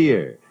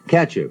 beer,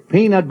 ketchup,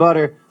 peanut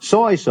butter,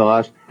 soy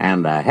sauce,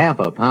 and a half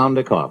a pound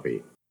of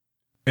coffee.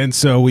 And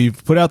so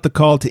we've put out the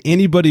call to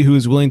anybody who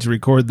is willing to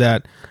record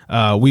that.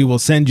 We will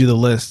send you the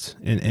list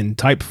in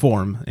type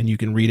form, and you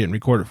can read it and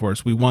record it for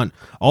us. We want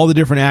all the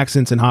different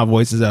accents and hot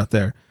voices out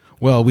there.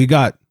 Well, we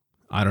got,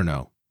 I don't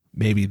know,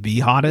 maybe the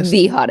hottest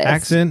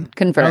accent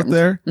confirmed out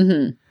there.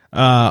 Mm-hmm.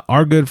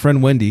 Our good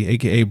friend Wendy,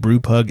 a.k.a.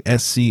 Brewpug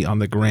SC on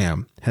the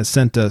gram, has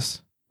sent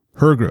us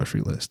her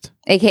grocery list.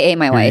 AKA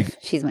my wife.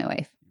 She's my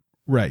wife.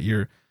 Right.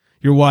 Your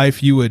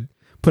wife, you would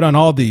put on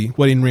all the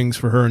wedding rings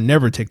for her and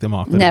never take them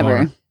off.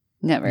 Never.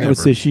 I would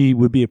say she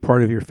would be a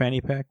part of your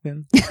fanny pack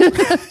then?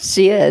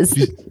 She is.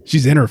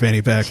 She's in her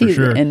fanny pack for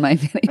sure. She's in my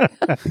fanny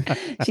pack.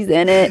 She's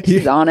in it.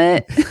 She's on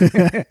it.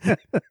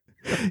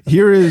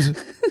 Here is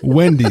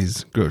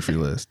Wendy's grocery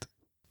list.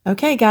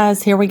 Okay,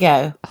 guys, here we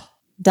go.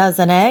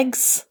 Dozen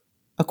eggs,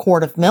 a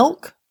quart of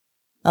milk,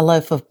 a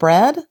loaf of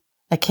bread,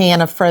 a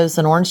can of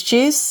frozen orange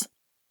juice,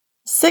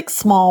 6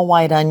 small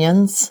white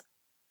onions,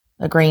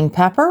 a green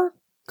pepper,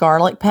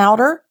 garlic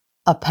powder,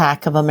 a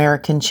pack of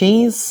American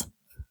cheese,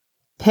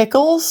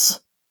 pickles,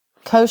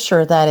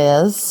 kosher that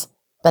is,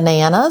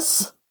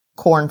 bananas,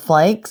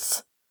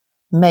 cornflakes,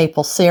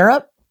 maple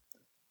syrup,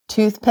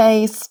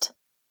 toothpaste,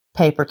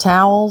 paper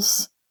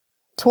towels,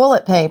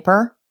 toilet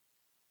paper,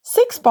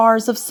 6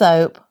 bars of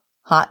soap,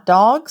 hot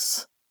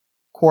dogs,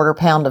 quarter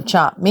pound of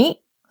chopped meat,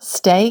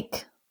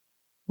 steak,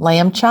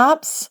 lamb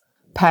chops,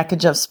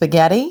 package of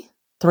spaghetti,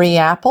 3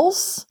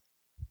 apples,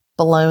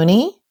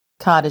 bologna,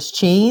 cottage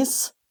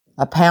cheese,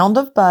 a pound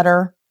of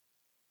butter,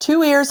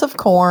 2 ears of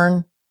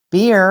corn,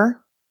 beer,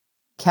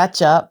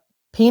 ketchup,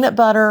 peanut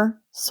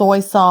butter, soy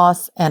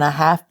sauce, and a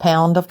half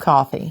pound of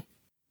coffee.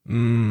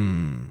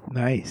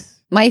 Nice.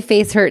 My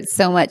face hurts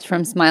so much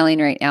from smiling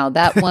right now.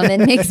 That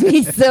woman makes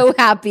me so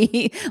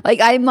happy.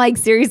 Like I'm like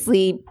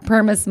seriously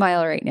perma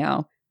smile right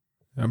now.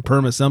 I'm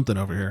perma something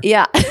over here.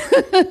 Yeah.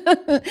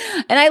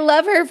 And I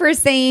love her for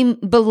saying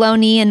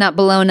bologna and not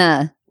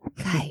bologna.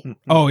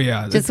 Oh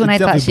yeah. Just when I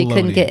thought she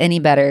couldn't get any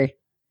better.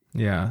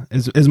 Yeah.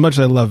 As much as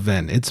I love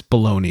Ven, it's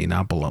bologna,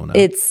 not bologna.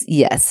 It's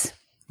yes.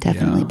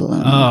 Definitely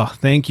bologna. Oh,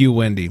 thank you,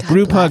 Wendy.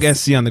 Brewpug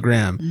SC on the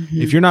gram.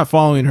 Mm-hmm. If you're not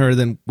following her,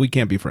 then we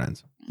can't be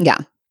friends. Yeah.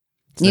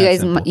 It's that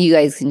simple. You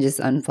guys can just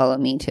unfollow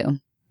me too.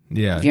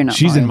 Yeah. If you're not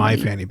she's in following my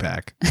me. fanny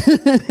pack.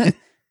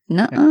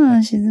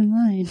 Nuh-uh, she's in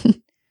mine.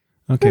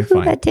 Okay,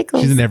 fine. That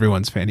tickles. She's in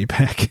everyone's fanny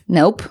pack.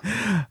 Nope.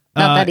 Not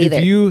that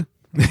either. If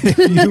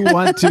you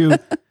want to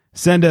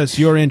send us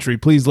your entry,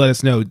 please let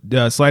us know.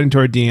 Slide into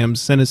our DMs.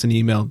 Send us an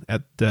email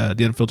at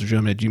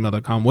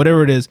theunfilteredshowman@gmail.com.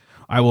 Whatever it is,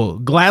 I will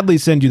gladly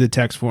send you the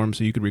text form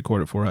so you can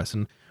record it for us.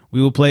 And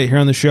we will play it here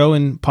on the show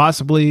and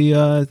possibly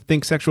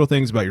think sexual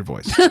things about your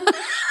voice.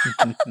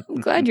 I'm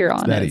glad you're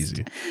honest. That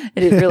easy.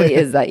 It really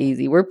is that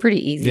easy. We're pretty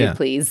easy to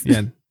please.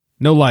 Yeah.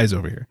 No lies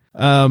over here.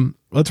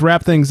 Let's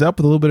wrap things up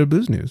with a little bit of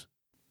booze news.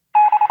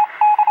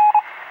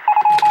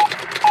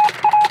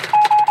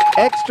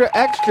 Extra,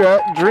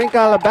 extra, drink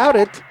all about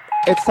it.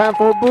 It's time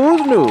for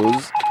booze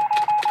news.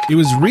 It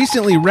was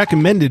recently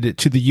recommended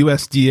to the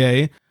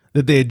USDA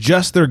that they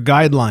adjust their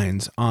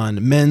guidelines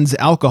on men's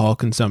alcohol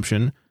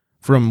consumption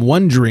from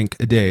 2 drinks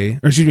a day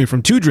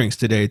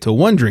to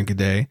 1 drink a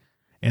day,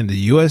 and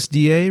the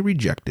USDA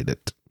rejected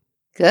it.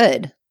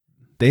 Good.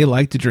 They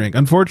like to drink.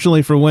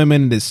 Unfortunately for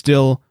women, it is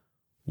still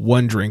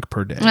 1 drink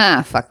per day.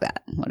 Fuck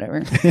that.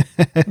 Whatever.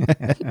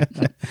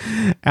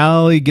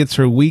 Allie gets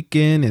her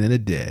weekend in a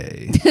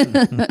day.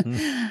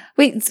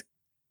 Wait,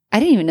 I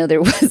didn't even know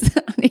there was.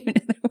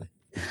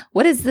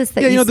 What is this?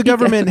 That the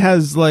government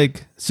has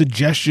like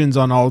suggestions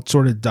on all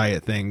sort of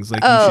diet things.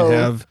 Like you should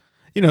have,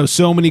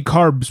 so many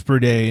carbs per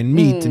day and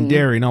meat and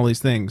dairy and all these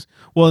things.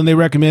 Well, and they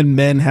recommend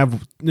men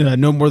have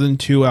no more than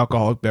 2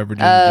 alcoholic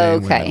beverages a day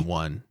and women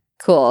 1.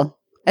 Cool.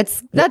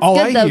 That's good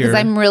though, because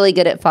I'm really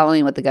good at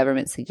following what the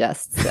government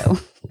suggests. So,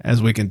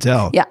 as we can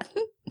tell. Yeah.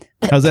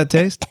 How's that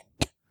taste?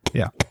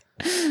 Yeah.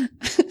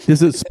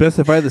 Does it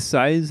specify the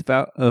size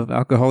of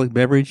alcoholic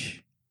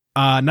beverage?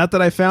 Not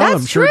that I found.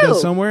 That's I'm sure it true.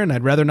 does somewhere, and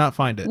I'd rather not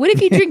find it. What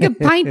if you drink a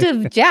pint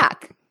of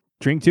Jack?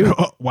 Drink two.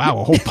 Oh, wow,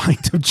 a whole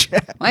pint of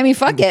Jack. I mean,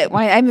 fuck it.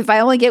 If I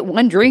only get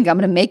one drink, I'm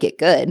going to make it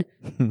good.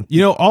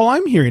 You know, all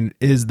I'm hearing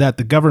is that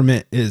the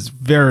government is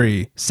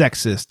very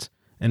sexist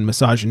and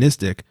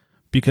misogynistic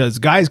because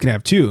guys can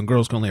have two and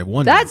girls can only have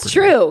one. That's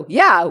true.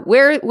 Yeah.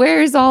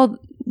 Where's all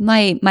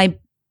my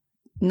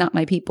not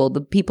my people,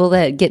 the people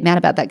that get mad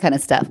about that kind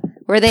of stuff?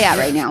 Where are they at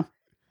right now?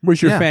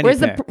 Where's your fanny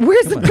pack?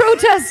 Where's the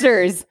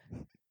protesters?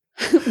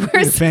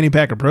 Where's the fanny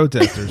pack of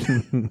protesters?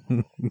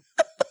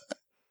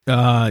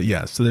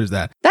 Yeah, so there's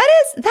that.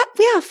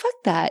 Yeah, fuck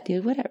that,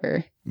 dude.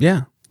 Whatever.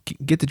 Yeah.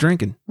 Get to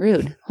drinking.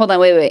 Rude. Hold on,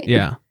 wait.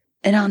 Yeah.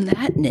 And on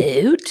that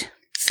note.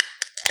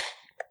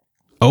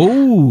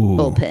 Oh.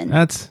 Bullpen.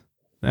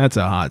 That's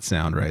a hot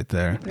sound right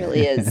there. It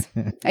really is.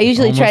 I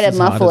usually try to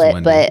muffle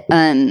it, but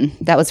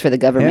that was for the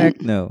government.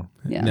 Heck no.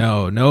 Yeah.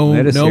 No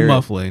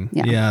muffling.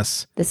 Yeah.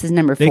 Yes. This is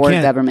number 4,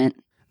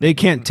 government. They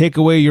can't take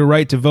away your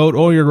right to vote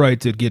or your right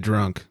to get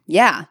drunk.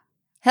 Yeah.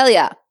 Hell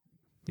yeah.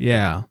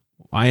 Yeah.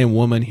 I am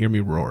woman, hear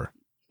me roar.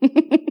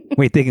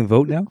 Wait, they can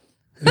vote now?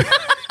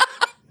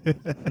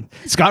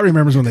 Scott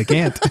remembers when they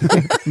can't.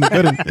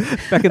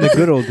 Back in the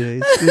good old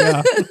days.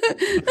 Yeah.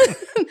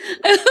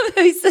 I love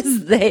how he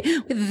says they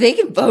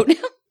can vote now.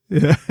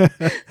 Yeah.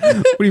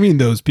 What do you mean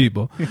those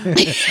people?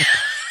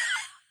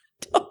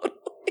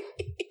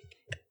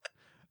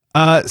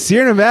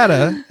 Sierra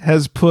Nevada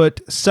has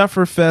put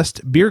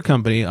Sufferfest Beer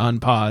Company on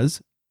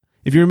pause.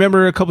 If you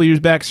remember a couple of years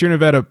back, Sierra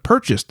Nevada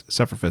purchased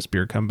Sufferfest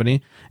Beer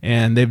Company,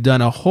 and they've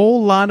done a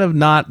whole lot of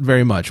not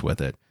very much with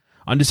it.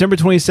 On December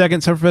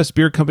 22nd, Sufferfest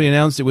Beer Company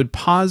announced it would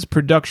pause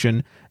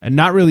production and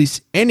not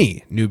release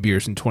any new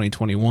beers in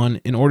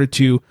 2021 in order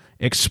to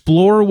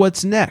explore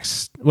what's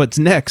next for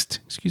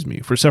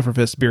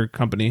Sufferfest Beer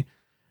Company.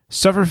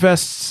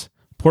 Sufferfest's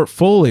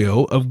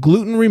portfolio of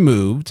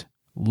gluten-removed,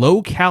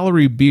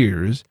 low-calorie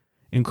beers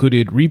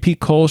included Repeat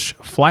Kolsch,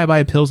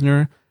 Flyby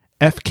Pilsner,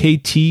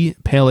 FKT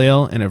Pale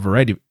Ale, and a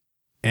variety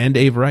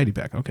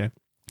pack. Okay.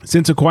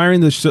 Since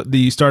acquiring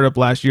the startup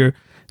last year,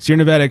 Sierra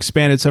Nevada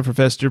expanded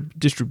Sufferfest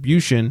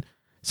distribution.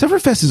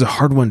 Sufferfest is a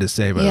hard one to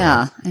say, by the way.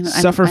 I'm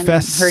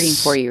hurting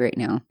for you right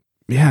now.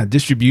 Yeah,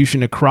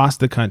 distribution across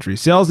the country.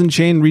 Sales in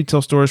chain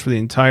retail stores for the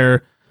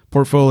entire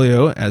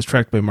portfolio, as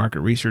tracked by market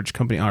research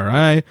company RI,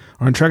 are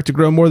on track to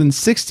grow more than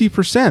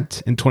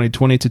 60% in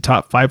 2020 to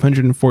top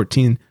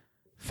 $514,000,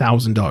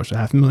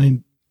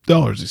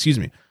 $500,000, excuse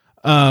me.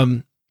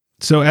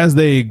 So as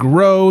they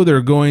grow,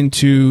 they're going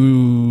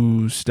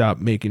to stop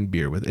making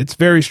beer with it. It's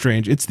very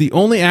strange. It's the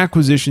only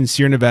acquisition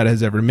Sierra Nevada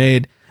has ever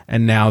made,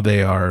 and now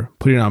they are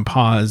putting it on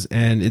pause,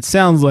 and it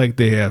sounds like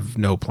they have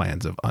no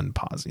plans of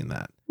unpausing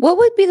that. What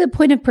would be the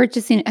point of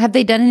purchasing? Have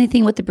they done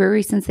anything with the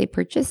brewery since they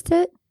purchased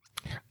it?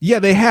 Yeah,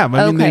 they have.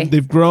 I mean,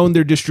 they've grown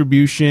their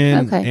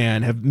distribution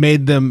and have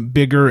made them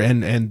bigger,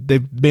 and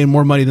they've made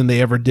more money than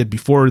they ever did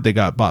before they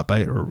got bought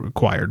by or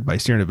acquired by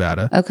Sierra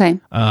Nevada. Okay.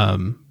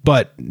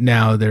 But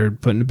now they're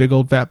putting a big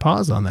old fat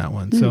pause on that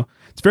one. So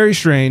it's very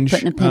strange.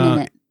 Putting a pin in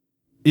it.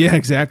 Yeah,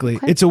 exactly.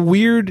 Okay. It's a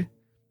weird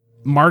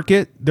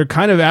market. They're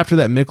kind of after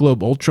that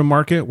Michelob Ultra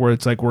market where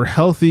it's like we're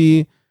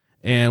healthy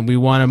and we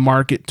want to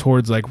market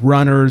towards like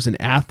runners and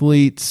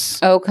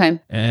athletes. Okay.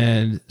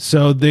 And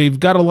so they've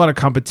got a lot of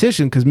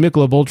competition because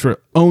Michelob Ultra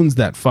owns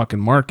that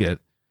fucking market.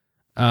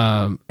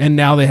 And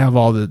now they have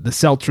all the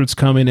seltzers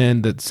coming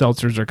in. The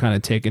seltzers are kind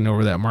of taking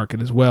over that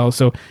market as well.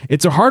 So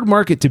it's a hard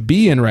market to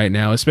be in right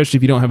now, especially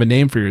if you don't have a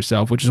name for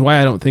yourself, which is why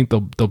I don't think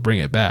they'll bring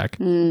it back.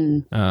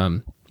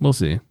 We'll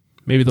see.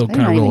 Maybe they'll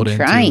kind of roll it in.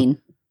 Trying.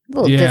 A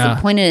little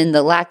disappointed in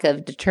the lack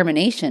of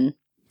determination.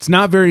 It's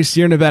not very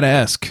Sierra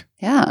Nevada-esque.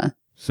 Yeah.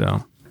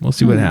 So we'll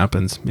see what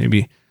happens.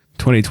 Maybe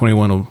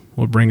 2021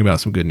 will bring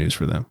about some good news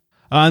for them.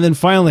 And then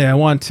finally, I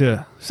want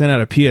to send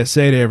out a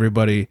PSA to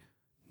everybody.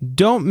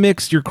 Don't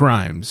mix your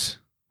crimes,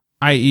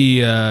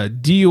 i.e.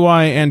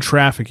 DUI and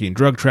trafficking,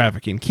 drug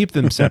trafficking. Keep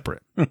them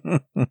separate.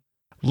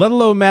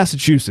 Ludlow,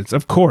 Massachusetts,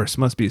 of course,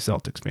 must be a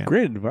Celtics fan.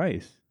 Great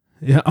advice.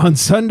 Yeah, on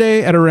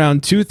Sunday at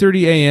around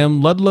 2:30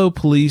 a.m., Ludlow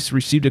police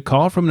received a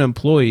call from an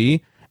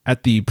employee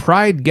at the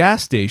Pride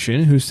gas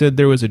station who said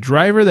there was a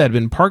driver that had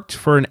been parked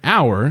for an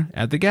hour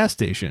at the gas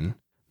station.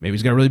 Maybe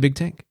he's got a really big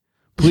tank.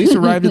 Police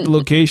arrived at the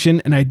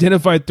location and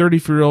identified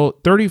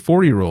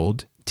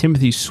 34-year-old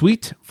Timothy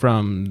Sweet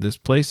from this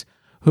place,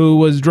 who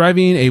was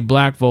driving a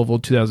black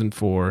Volvo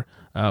 2004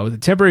 with a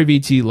temporary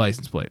VT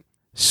license plate.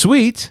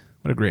 Sweet,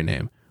 what a great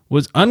name,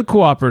 was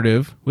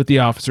uncooperative with the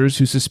officers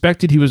who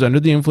suspected he was under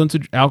the influence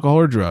of alcohol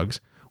or drugs.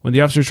 When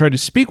the officers tried to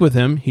speak with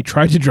him, he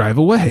tried to drive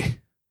away.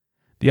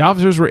 The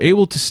officers were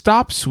able to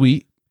stop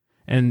Sweet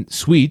and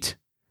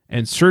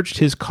searched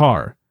his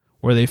car,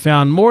 where they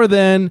found more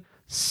than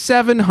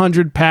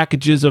 700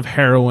 packages of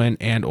heroin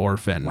and or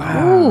fentanyl.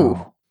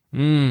 Wow.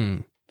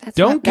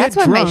 That's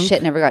why my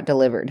shit never got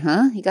delivered,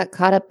 huh? He got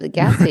caught up at the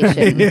gas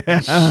station.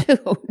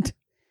 Shoot.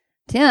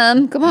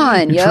 Tim, come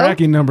on, Your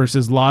tracking number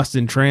says lost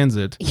in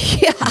transit.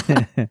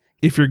 Yeah.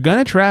 if you're going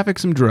to traffic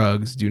some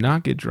drugs, do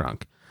not get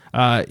drunk.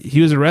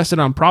 He was arrested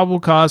on probable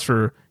cause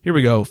for, here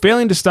we go,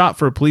 failing to stop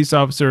for a police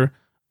officer,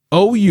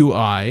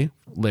 OUI,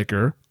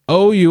 liquor,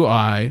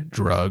 OUI,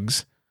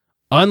 drugs,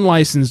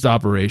 unlicensed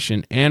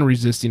operation, and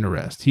resisting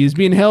arrest. He is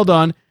being held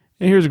on,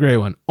 and here's a great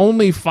one,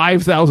 only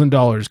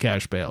 $5,000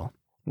 cash bail.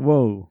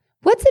 Whoa.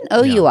 What's an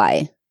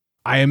OUI? Yeah.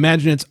 I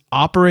imagine it's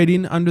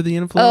operating under the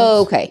influence.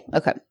 Oh, okay.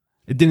 Okay.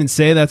 It didn't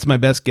say. That's my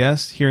best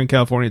guess. Here in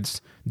California,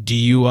 it's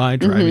DUI,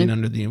 driving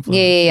under the influence.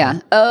 Yeah.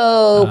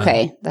 Oh,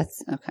 okay.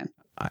 That's okay.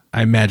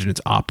 I imagine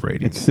it's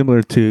operating. It's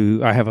similar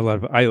to, I have a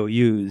lot of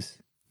IOUs.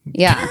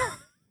 Yeah.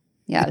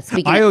 Yeah.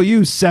 Speaking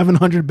IOU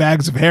 700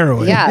 bags of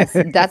heroin. Yeah,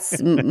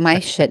 that's my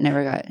shit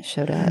never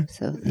showed up.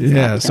 So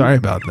yeah, sorry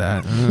about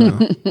that.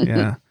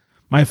 Yeah,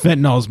 my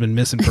fentanyl's been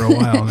missing for a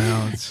while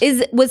now.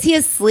 Was he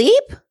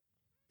asleep?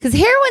 Because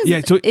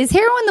is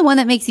heroin the one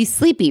that makes you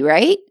sleepy,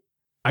 right?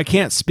 I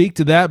can't speak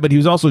to that, but he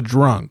was also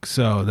drunk,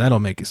 so that'll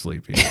make you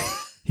sleepy.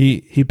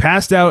 He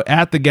passed out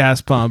at the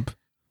gas pump.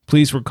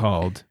 Police were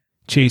called.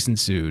 Chase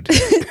ensued.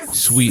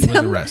 Sweet was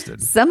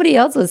arrested. Somebody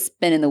else was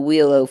spinning the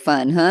wheel of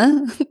fun,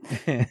 huh?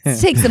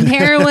 Let's take some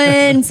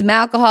heroin, some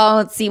alcohol,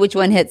 and see which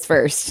one hits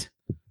first.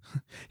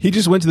 He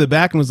just went to the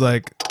back and was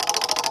like,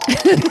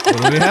 what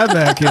do we have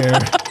back here?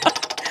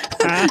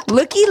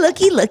 Looky.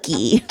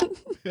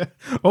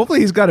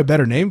 Hopefully he's got a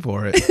better name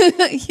for it.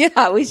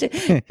 Yeah, we should.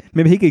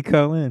 Maybe he could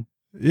call in.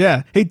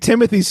 Yeah. Hey,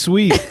 Timothy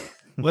Sweet,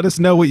 let us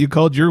know what you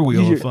called your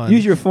wheel of fun.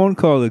 Use your phone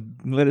call to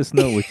let us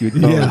know what you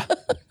call it.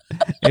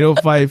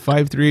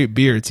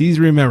 805-538-BEER. It's easy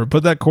to remember.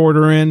 Put that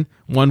quarter in,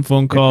 one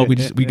phone call. We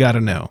got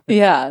to know.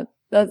 Yeah,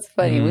 that's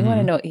funny. We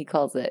want to know what he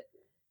calls it.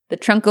 The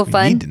trunk of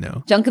fun. We need to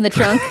know. Junk in the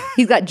trunk.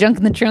 He's got junk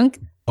in the trunk.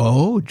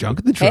 Oh,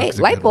 junk in the trunk. Hey,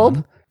 light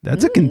bulb.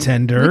 That's a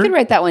contender. We could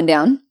write that one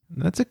down.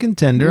 That's a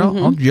contender.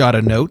 I'll jot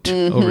a note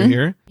over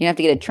here. You have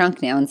to get a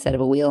trunk now instead of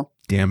a wheel.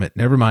 Damn it.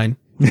 Never mind.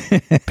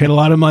 Paid a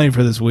lot of money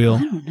for this wheel.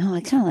 I don't know. I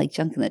kind of like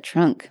junk in the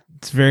trunk.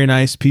 It's a very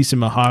nice piece of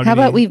mahogany.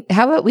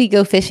 How about we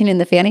go fishing in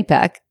the fanny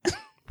pack?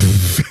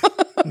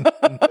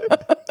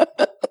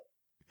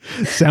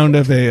 Sound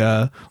of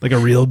a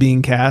reel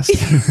being cast.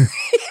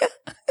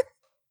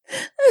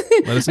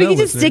 Let us know. You can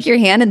just stick your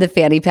hand in the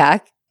fanny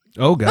pack.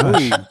 Oh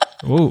gosh.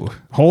 Oh,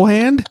 whole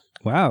hand?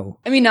 Wow.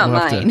 I mean, not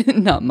mine.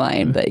 Not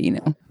mine, but you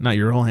know. Not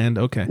your whole hand?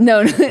 Okay.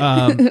 No.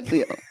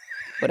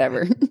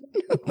 Whatever.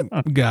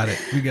 We got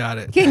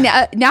it. Okay,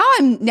 now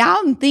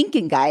I'm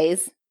thinking,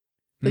 guys.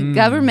 The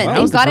government.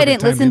 Thank God I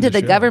didn't listen to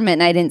the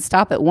government and I didn't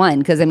stop at one,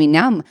 because I mean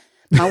now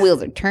my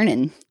wheels are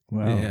turning.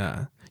 Wow.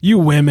 Yeah. You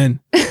women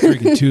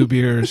drinking 2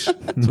 beers.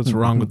 That's what's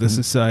wrong with this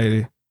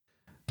society.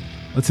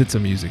 Let's hit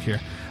some music here.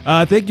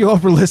 Thank you all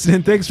for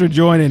listening. Thanks for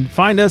joining.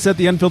 Find us at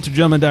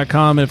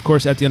theunfilteredgentleman.com and, of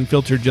course, at The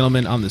Unfiltered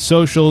Gentleman on the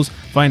socials.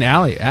 Find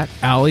Allie at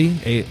Allie,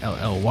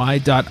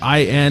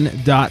 ALLY.IN.CALLY.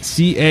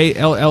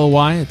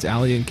 It's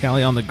Allie and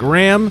Callie on the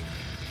gram.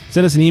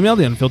 Send us an email,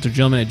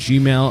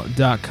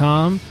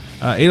 theunfilteredgentleman@gmail.com.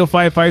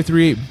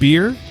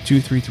 805-538-BEER,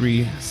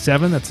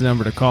 2337. That's the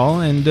number to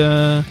call.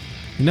 And,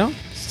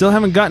 still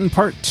haven't gotten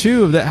part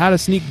 2 of that how to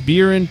sneak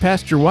beer in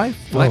past your wife.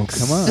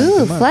 Flex. Oh, come on.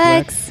 Ooh, come on,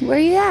 Flex. Where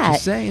you at?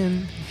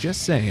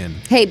 Just saying.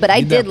 Hey, but I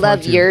did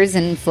love 2. yours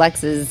and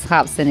Flex's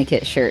Hop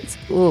Syndicate shirts.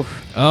 Ooh.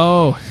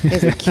 Oh. You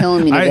guys are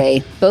killing me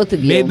today. Both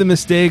of you. Made the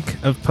mistake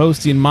of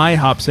posting my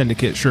Hop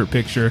Syndicate shirt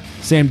picture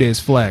same day as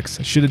Flex.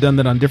 I should have done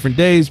that on different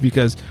days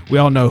because we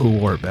all know who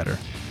wore it better.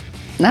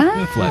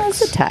 Nah, Flex. It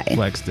was a tie.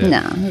 Flex did.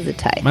 No, it was a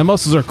tie. My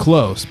muscles are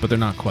close, but they're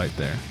not quite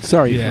there.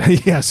 Sorry.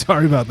 Yeah,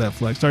 sorry about that,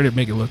 Flex. Sorry to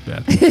make it look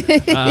bad.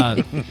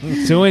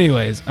 So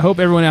anyways, I hope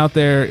everyone out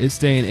there is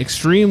staying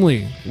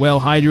extremely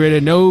well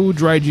hydrated. No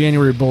dry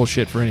January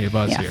bullshit for any of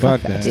us here.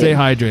 Fuck that. Stay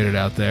hydrated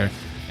out there.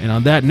 And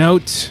on that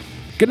note,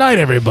 good night,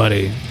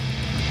 everybody.